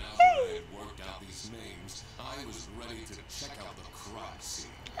 Now that I had worked out these names, I was ready to check out the crime scene.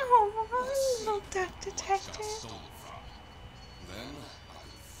 Oh, Let's see little duck what I got detective. stolen from. Then I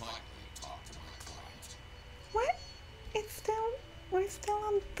could finally talk to my client. What? We're still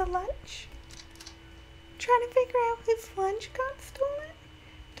on the lunch? Trying to figure out whose lunch got stolen?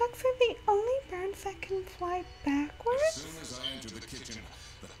 Ducks are the only birds that can fly As backwards? soon as I entered the kitchen,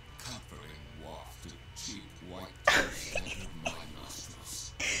 the comforting waft of cheap white toast entered my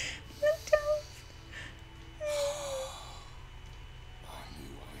nostrils. The toast. I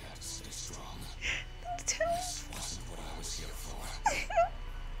knew I had to stay strong. The toast. This wasn't what I was here for.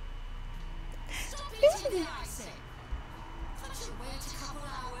 Stop eating there, I say. Can't you wait a couple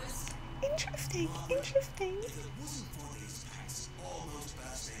hours? Interesting, interesting. If it wasn't for these packs almost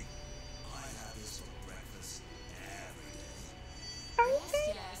bursting, I'd have this for breakfast every day. Aren't Yes,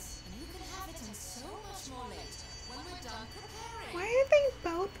 they? yes. And you can have it and so much more later when we're done preparing. Why are they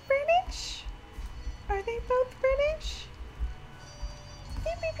both British? Are they both British?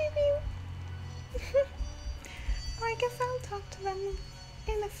 Beep, beep, beep, beep. Oh, I guess I'll talk to them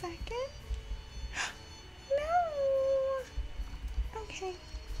in a second. No! Okay.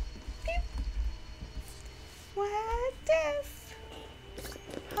 Beep. What is?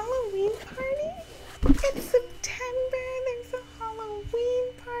 Halloween party? It's September. There's a Halloween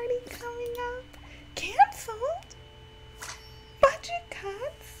party coming up. Cancelled? Budget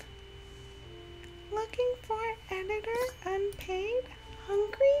cuts? Looking for editor unpaid?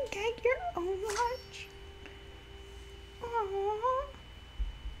 Hungry? Get your own lunch. Aww.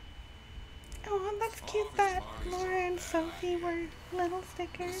 Oh, that's cute that Laura and Sophie were little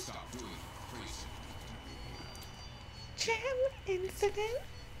stickers. Stop doing crazy. Jam incident?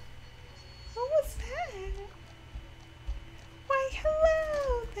 What was that? Why,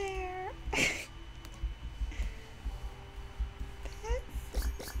 hello there.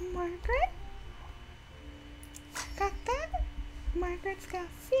 That's Margaret. Got that? Margaret's got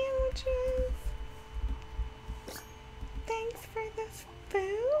sandwiches. Thanks for this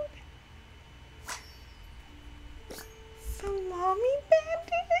food. Salami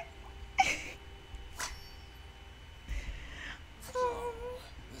bandit? Oh,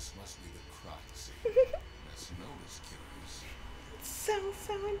 This must be the crime scene. Let's notice curious.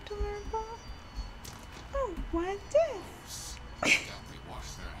 so adorable. Oh, what this? I doubt they wash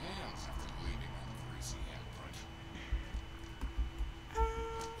their hands after leaving that greasy handprint.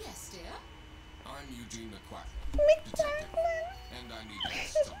 Yes, dear. I'm Eugene Quackin, Mick detective, Jacqueline. and I need to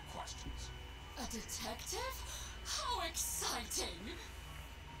ask some questions. A detective? How exciting!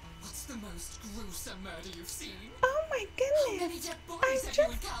 What's the most gruesome murder you've seen? Oh my How many goodness. dead bodies have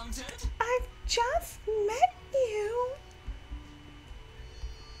you encountered? I've just met you.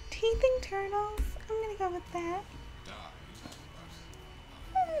 Teething turtles. I'm gonna go with that. Died, but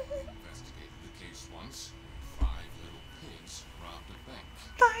I investigated the case once. 5 little pigs robbed a bank.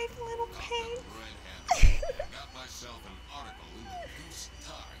 5 little Caught pigs. them red-handed. Got myself an article in the Goose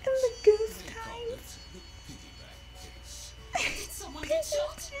Times. And the Goose They called Times. it the piggyback case. Did someone get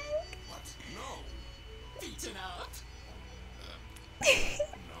shot? What? No. Beaten up?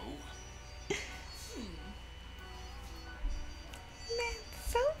 No. Man,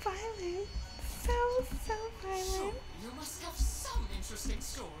 so violent. So So, violent. you must have some interesting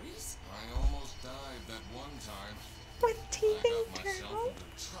stories. I almost died that one time. With I teething got myself turtles.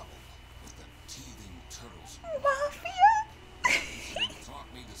 into trouble with the teething turtles. Mafia. They taught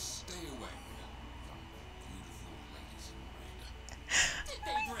me to stay away from beautiful ladies in red. Did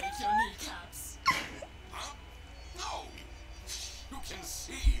they break your kneecaps? Huh? No! You can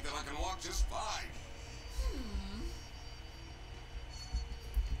see that I can walk just fine.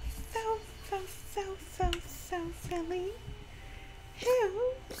 So silly. Who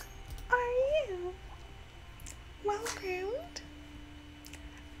are you? Well groomed?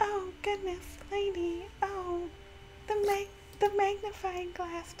 Oh goodness, lady. Oh, the the magnifying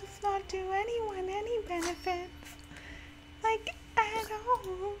glass does not do anyone any benefits. Like, at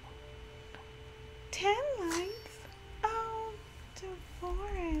all. 10 lights? Oh,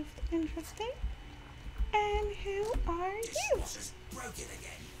 divorced. Interesting. And who are you? Dishwasher's broken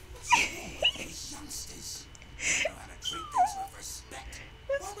again. These youngsters know how to treat things with respect.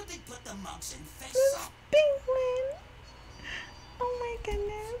 Why would they put the mugs in face This up? penguin. Oh my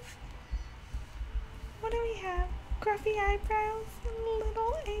goodness. What do we have? Gruffy eyebrows and a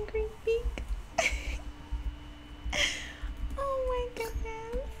little angry beak. Oh my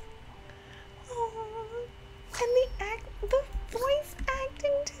goodness. Oh. And the voice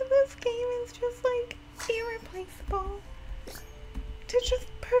acting to this game is just like irreplaceable. To just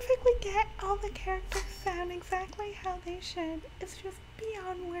perfectly get all the characters sound exactly how they should is just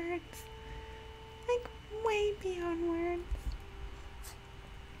beyond words. Like, way beyond words.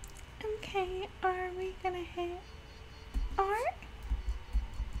 Okay, are we gonna hit R?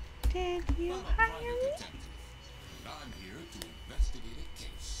 Did you I'm a hire private me? detective, and I'm here to investigate a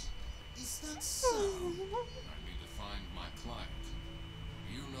case. Is that so? Oh, I need to find my client.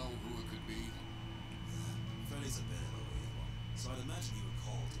 Do you know who it could be? Freddy's a bit of a weird one, so I'd imagine you would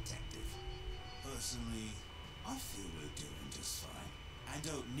call detective. Personally, I feel we're doing just fine. I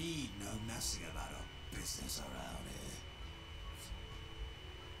don't need no messing about our business around here.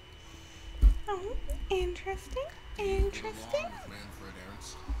 oh, interesting, Do you get interesting. along with Manfred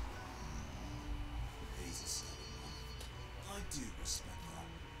Ernst? He's a stubborn one. I do respect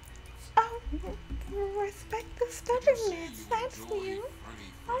that. Oh, respect the stubbornness. That's new.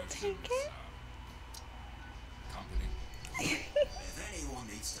 I'll take it. Company. If anyone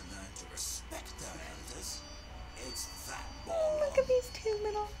needs to learn to respect their elders, it's that Look moron. at these two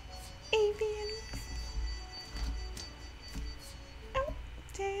little avians. Oh,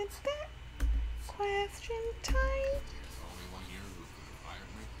 did that? Question time. There's only one here who could have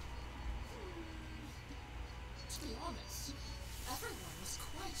hired me. To be honest, everyone was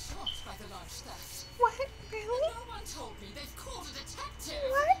quite shocked by the large theft. What? Really? No one told me they've called a detective.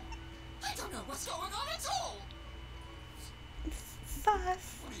 What? I don't know what's going on at all. Sus.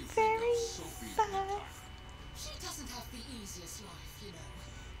 What do you think Very of Sophie sus. Whitlock? She doesn't have the easiest life, you know.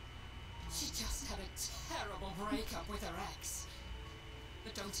 She just had a terrible breakup with her ex.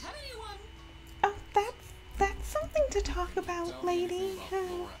 But don't tell anyone. Oh, that's something to talk about, lady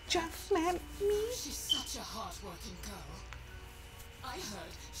who just met me. She's such a hard-working girl. I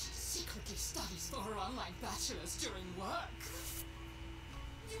heard she secretly studies for her online bachelor's during work.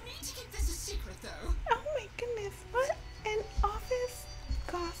 You need to keep this a secret, though. Oh my goodness, what? An office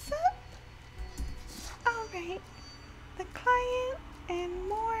gossip? Alright. The client and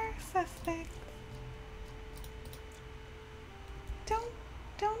more suspects.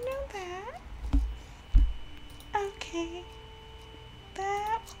 Don't know that. Okay.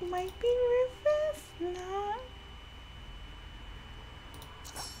 That might be Rufus, not.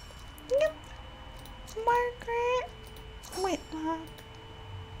 Yep. Margaret Whitlock.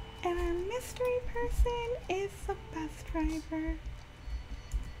 And our mystery person is the bus driver.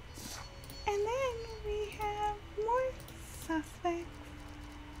 And then we have more suspects.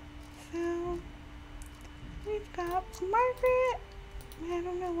 So we've got Margaret. I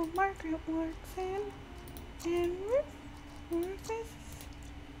don't know what Margaret works in. And Rufus.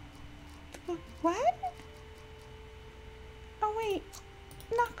 What? Oh wait,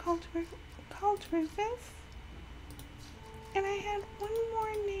 not called Rufus. And I had one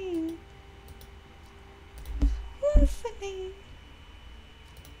more name. What was the name?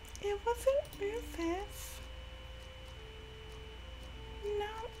 It wasn't Rufus.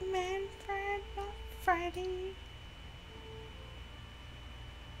 Not Manfred, not Freddy.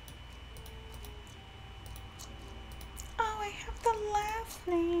 Oh, I have the last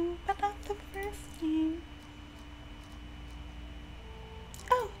name, but not the first name.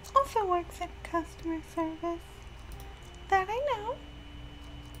 Oh, also works at customer service. That I know.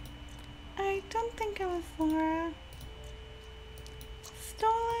 I don't think it was Laura.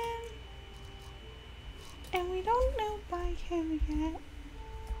 Stolen. And we don't know by who yet.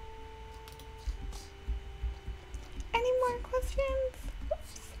 Any more questions?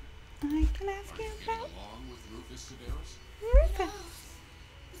 Oops. I can ask Are you you getting about along with Rufus Sedaris? Rufus.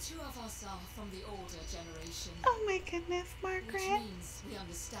 The two of us are from the older generation. Oh my goodness, Which Margaret. means we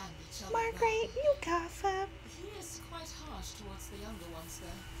understand each other Margaret, well. you gossip. He is quite harsh towards the younger ones,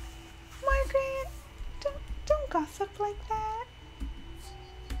 though. Margaret, don't gossip like that.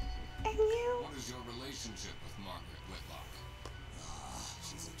 And you, What is your relationship with Margaret Whitlock?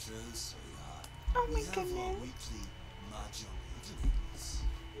 She's a true sweetheart. oh my We have our goodness. weekly mahjong evenings.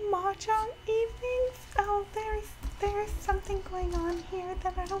 Mahjong evenings? Oh, there's there's something going on here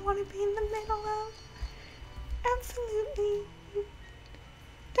that I don't want to be in the middle of. Absolutely.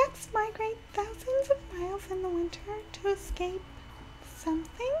 Ducks migrate thousands of miles in the winter to escape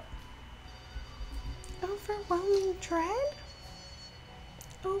something? Overwhelming dread?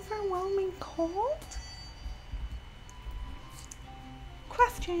 Overwhelming cold?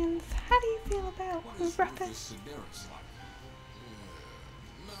 Questions. How do you feel about What is Rufus? Rufus Sedaris like?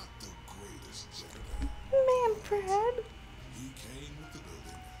 Not the greatest janitor. Manfred? He came with the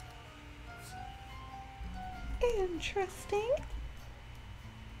building. Interesting.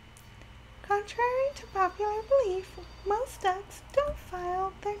 Contrary to popular belief, most ducks don't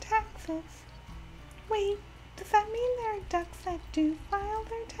file their taxes. Wait, does that mean there are ducks that do file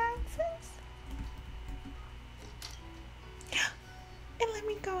their taxes? It let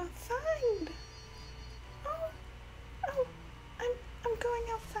me go outside. Oh, I'm going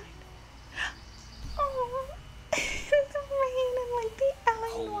outside. Oh, the rain and like the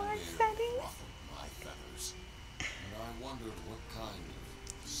LA Noir setting. Ruffled my feathers, and I wondered what kind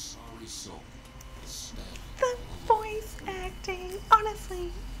of sorry soul is standing. The voice acting,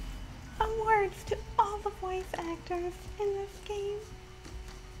 honestly. Awards to all the voice actors in this game.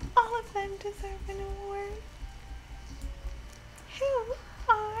 All of them deserve an award. Who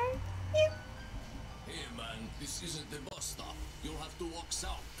are you? Hey man, this isn't the bus stop. You'll have to walk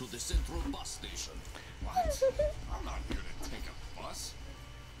south to the central bus station. What? I'm not here to take a bus.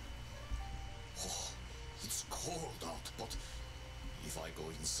 Oh, it's cold out, but if I go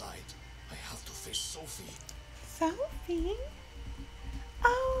inside, I have to face Sophie. Sophie?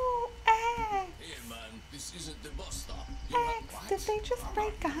 Oh, X. Hey man, this isn't the bus stop. X, did they just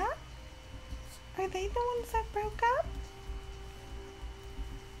break up? Are they the ones that broke up?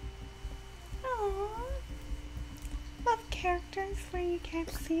 Aww. Love characters where you can't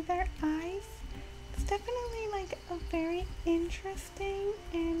see their eyes. It's definitely like a very interesting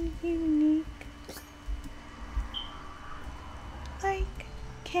and unique like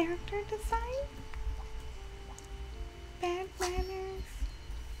character design. Bad manners.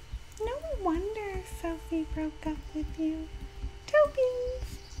 No wonder Sophie broke up with you.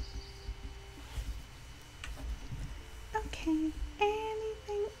 Tobies! Okay,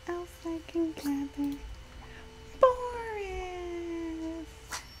 anything else I can gather? Boris!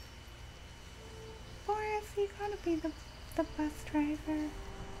 Boris, you gotta be the bus driver.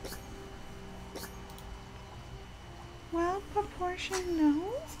 Well proportioned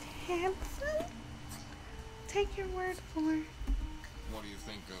nose, handsome? Take your word for it. What do you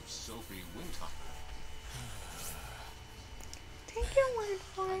think of Sophie Windhopper? Take your word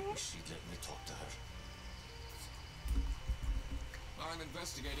for I it. wish she'd let me talk to her. I'm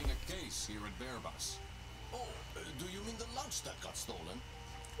investigating a case here at Bearbus. Oh, do you mean the lunch that got stolen?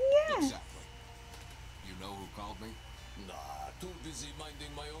 Yes. Exactly. You know who called me? Nah, too busy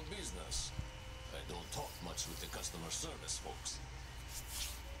minding my own business. I don't talk much with the customer service folks.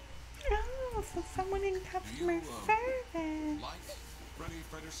 Oh, so someone in customer You, service. Like Freddie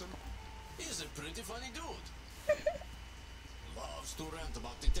Frederson? He's a pretty funny dude. Loves to rant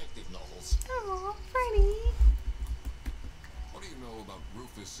about detective novels. Oh, Freddie. What do you know about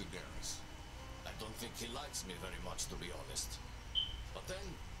Rufus Sedaris? I don't think he likes me very much, to be honest. But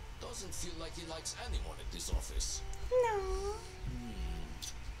then, doesn't feel like he likes anyone at this office. No.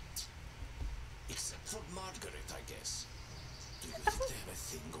 Except for Margaret, I guess. Do you think they have a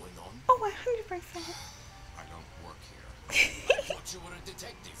thing going on? Oh, 100%. I don't work here. I thought you were a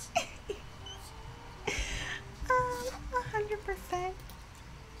detective. 100%.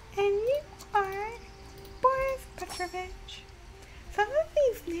 And you are Boris Petrovich. Some of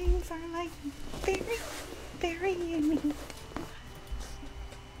these names are like very, very unique.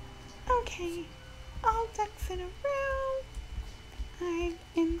 Okay, all ducks in a row. I've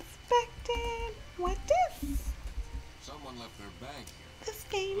inspected. What this? Someone left their bag here. This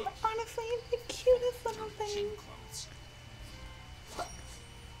game, honestly, is the cutest little Their thing. gym clothes.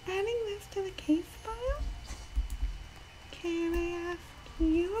 Adding this to the case file? Can I ask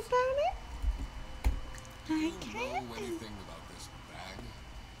you about it? Do I you can't. know anything about this bag?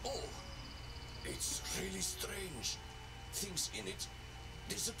 Oh, it's really strange. Things in it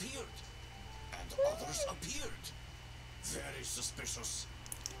disappeared, and others appeared. Very suspicious.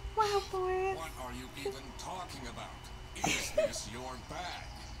 Wow, Boris. What are you even talking about? Is this your bag?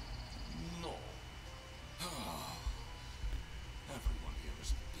 No. Everyone here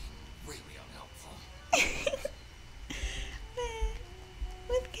is being really unhelpful.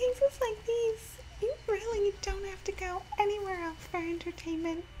 With cases like these, you really don't have to go anywhere else for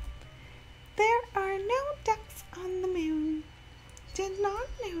entertainment. There are no ducks on the moon. Did not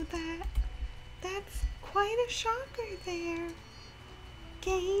know that. That's quite a shocker there,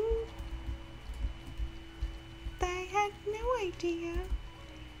 Game. I had no idea.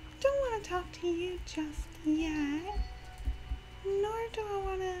 Don't want to talk to you just yet. Nor do I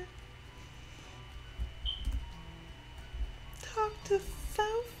want to talk to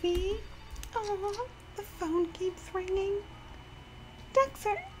Sophie. Aw, the phone keeps ringing. Ducks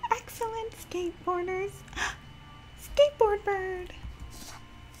are excellent skateboarders. Skateboard bird.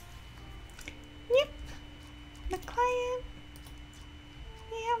 Yep. The client.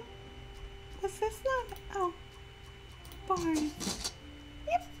 Yep. Was this not? Oh. Born.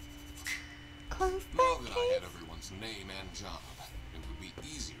 Yep. Close Now that that I case. had everyone's name and job, it would be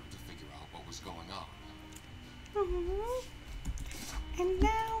easier to figure out what was going on. And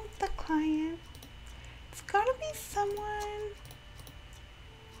now the client. It's gotta be someone.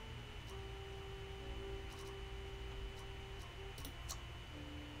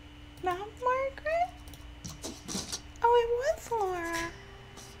 Not Margaret? Oh, it was Laura.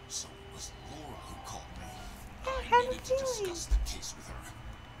 So it was Laura who called me. Yeah, I I had a needed to feeling. discuss the case with her.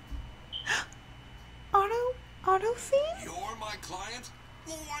 Auto scene? You're my client?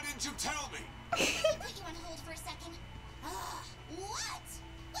 Well, why didn't you tell me? Let me put you on hold for a second. What?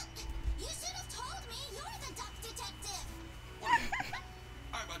 Look, you should have told me you're the duck detective.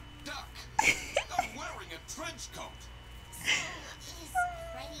 I'm a duck. I'm wearing a trench coat. So, is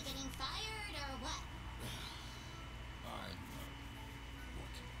Freddy getting fired or what? I'm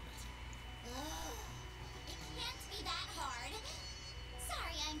working on it. It can't be that hard.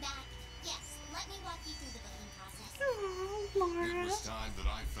 Sorry, I'm back. Yes, let me walk you through the booking process. Oh, It Laura. was time that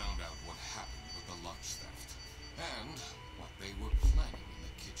I found out what happened with the lunch theft and what they were planning in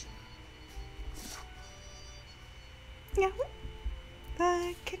the kitchen. Yeah.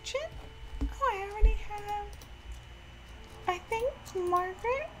 The kitchen? Oh, I already have. I think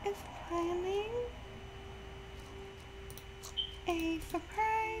Margaret is planning a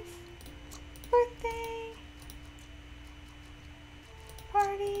surprise birthday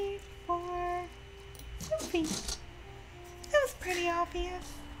party for Sophie. That was pretty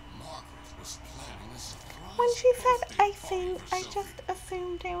obvious. Margaret was planning a surprise When she said birthday icing, party for I Sophie. just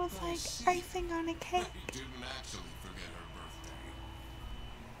assumed it was like icing on a cake. They didn't actually forget her birthday.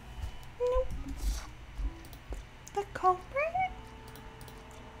 Nope. The culprit?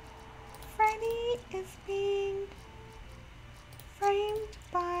 Freddy is being framed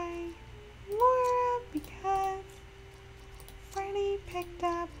by Laura because Freddy picked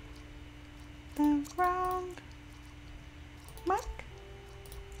up the wrong muck.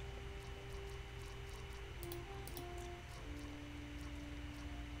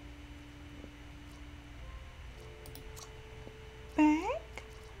 Bag?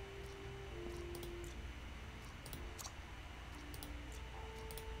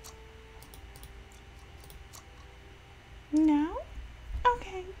 No?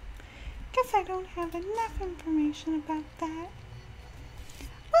 Okay. Guess I don't have enough information about that.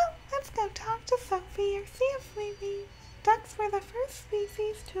 Well, let's go talk to Sophie or see if maybe ducks were the first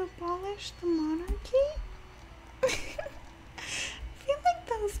species to abolish the monarchy? I feel like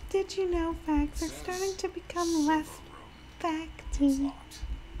those did you know facts are starting to become less facty. Locked.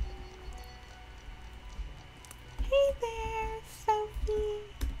 Hey there, Sophie.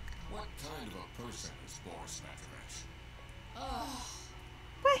 What kind of a person is Boris Petrovich? Ugh,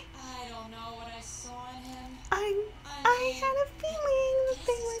 What? I don't know what I saw in him. I had a feeling that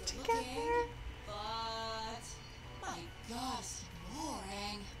they Yes, were he's together. looking, but my God, is he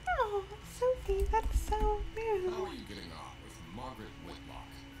boring. Oh, Sophie, that's so How are rude. you getting on with Margaret Whitlock?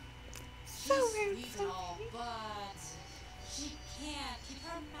 So She's rude, sweet and all, Sophie. but she can't keep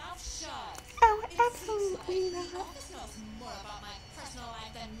her mouth shut. Oh, It absolutely seems like the not. office knows more about my personal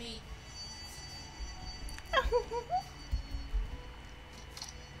life than me.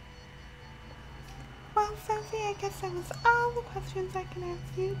 Well, Sophie, I guess that was all the questions I can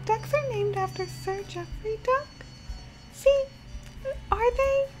ask you. Ducks are named after Sir Geoffrey Duck. See, are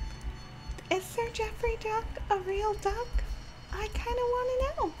they? Is Sir Geoffrey Duck a real duck? I kind of want to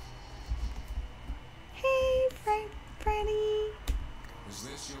know. Hey, Freddy. Is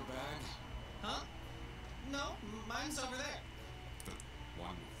this your bag? Huh? No, mine's over there. The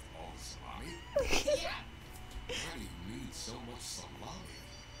one with all the salami? Yeah, Why do you need so much salami?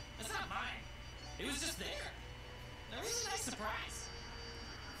 it's not mine. It was just there. That was a nice surprise.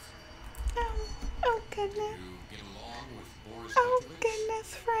 Oh goodness. You get along with Boris Oh Petrovich?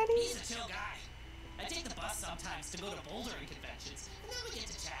 goodness, Freddy. He's a chill guy. I take the bus sometimes to go to bouldering conventions, and then we get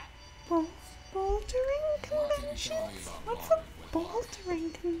to chat. Bouldering What can you tell me conventions? about What's a Margaret Whitlock?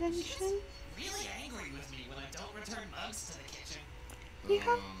 bouldering convention? Really angry with me when I don't return mugs to the kitchen. You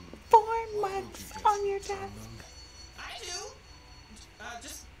have 4 Why don't you mugs just on your turn desk. them? I do.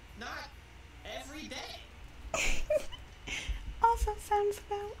 Just not every day. Also sounds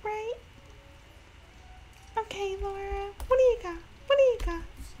about right. Okay, Laura, what do you got? What do you got?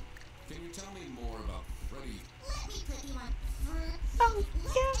 Can you tell me more about Freddy? Let me put you on first. Oh,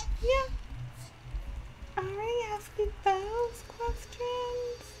 yeah. I already asked you those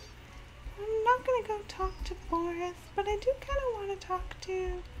questions. I'm not gonna go talk to Boris, but I do kind of want to talk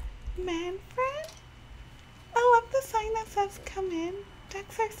to Manfred. I love the sign that says come in.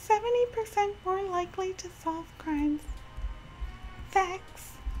 Techs are 70% more likely to solve crimes.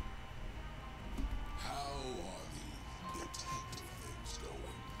 Facts. How are the detective things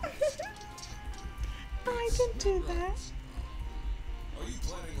going, Mr. Detective? Oh, I didn't do that. Are you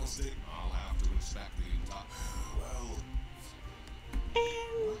planning on staying? I'll have to inspect the entire. Well,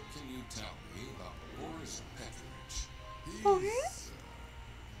 And what can you tell me about Boris Petrovich? Boris?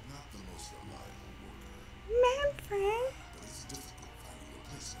 He's not the most reliable worker, Manfred. but it's difficult finding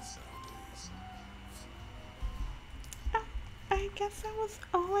replacements nowadays. Oh, I guess that was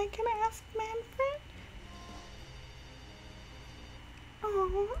all I can ask Manfred.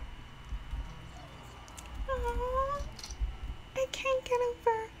 Oh. I can't get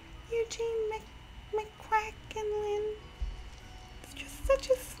over Eugene McQuackin. It's just such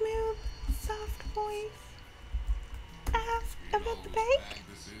a smooth, soft voice. Ask You know about the whose bag? bag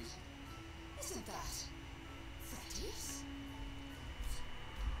this is? Isn't that Freddy's?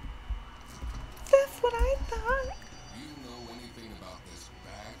 That's what I thought. You know anything about this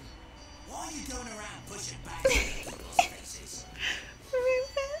bag? Why are you going around pushing bags in people's faces?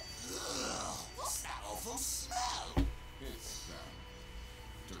 Rufus? Ugh, what's that awful smell? It's,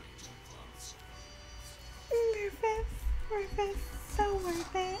 dirty gym clothes. Rufus, so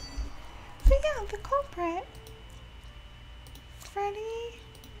worth it. So yeah, the culprit. Freddy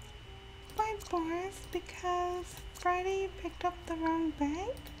by Boris because Freddy picked up the wrong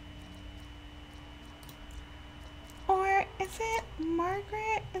bag? Or is it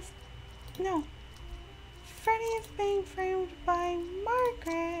Margaret is... No. Freddy is being framed by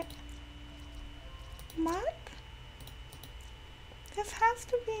Margaret. Muck? This has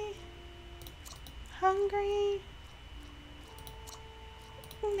to be... Hungry?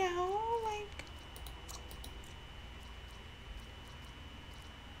 No, like...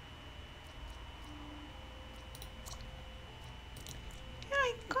 Yeah,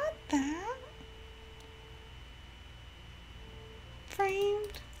 I got that.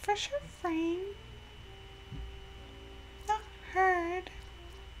 Framed. For sure framed. Not heard.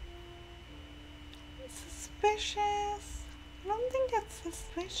 Suspicious. I don't think it's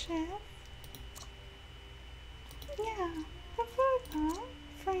suspicious. Yeah, that's what I thought.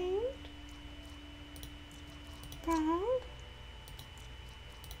 Framed. Wrong.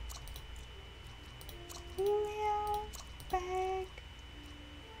 Email. Bag.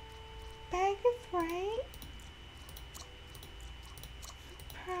 Bag is right.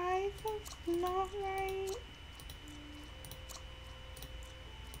 Surprise is not right.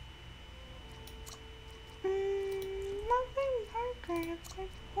 Nothing Margaret. It's like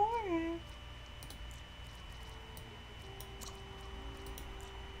Boris.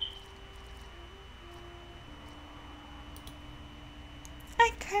 I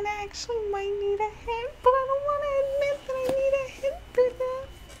kinda actually might need a hint, but I don't want to admit that I need a hint for this.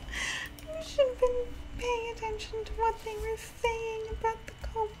 You should have been paying attention to what they were saying about the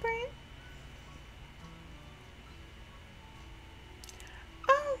culprit.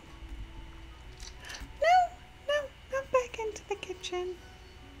 Oh! No, not back into the kitchen.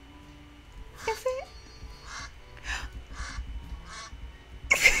 Is it?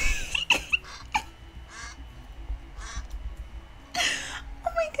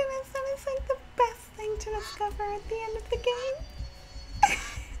 Oh my goodness, that is like the best thing to discover at the end of the game.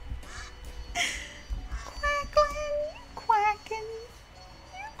 Quackin.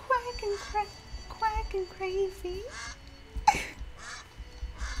 You're quacking crazy. I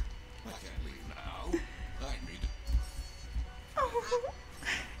can't leave now. I need to. Oh,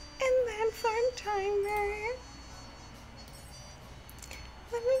 and that's our timer.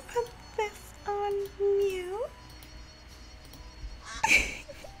 Let me put this on mute.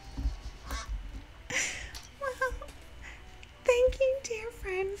 Well, thank you, dear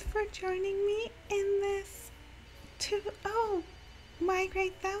friends, for joining me in this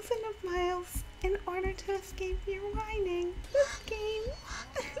migrate thousands of miles in order to escape your whining. This game.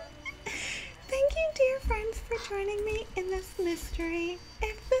 Thank you, dear friends, for joining me in this mystery.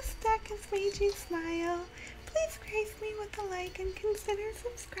 If this deck has made you smile, please grace me with a like and consider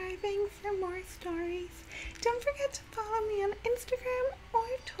subscribing for more stories. Don't forget to follow me on Instagram or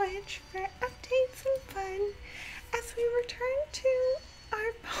Twitch much for updates and fun as we return to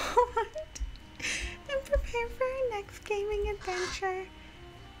our pond and prepare for our next gaming adventure.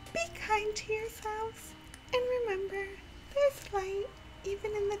 Be kind to yourselves, and remember, there's light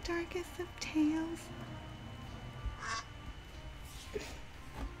even in the darkest of tales.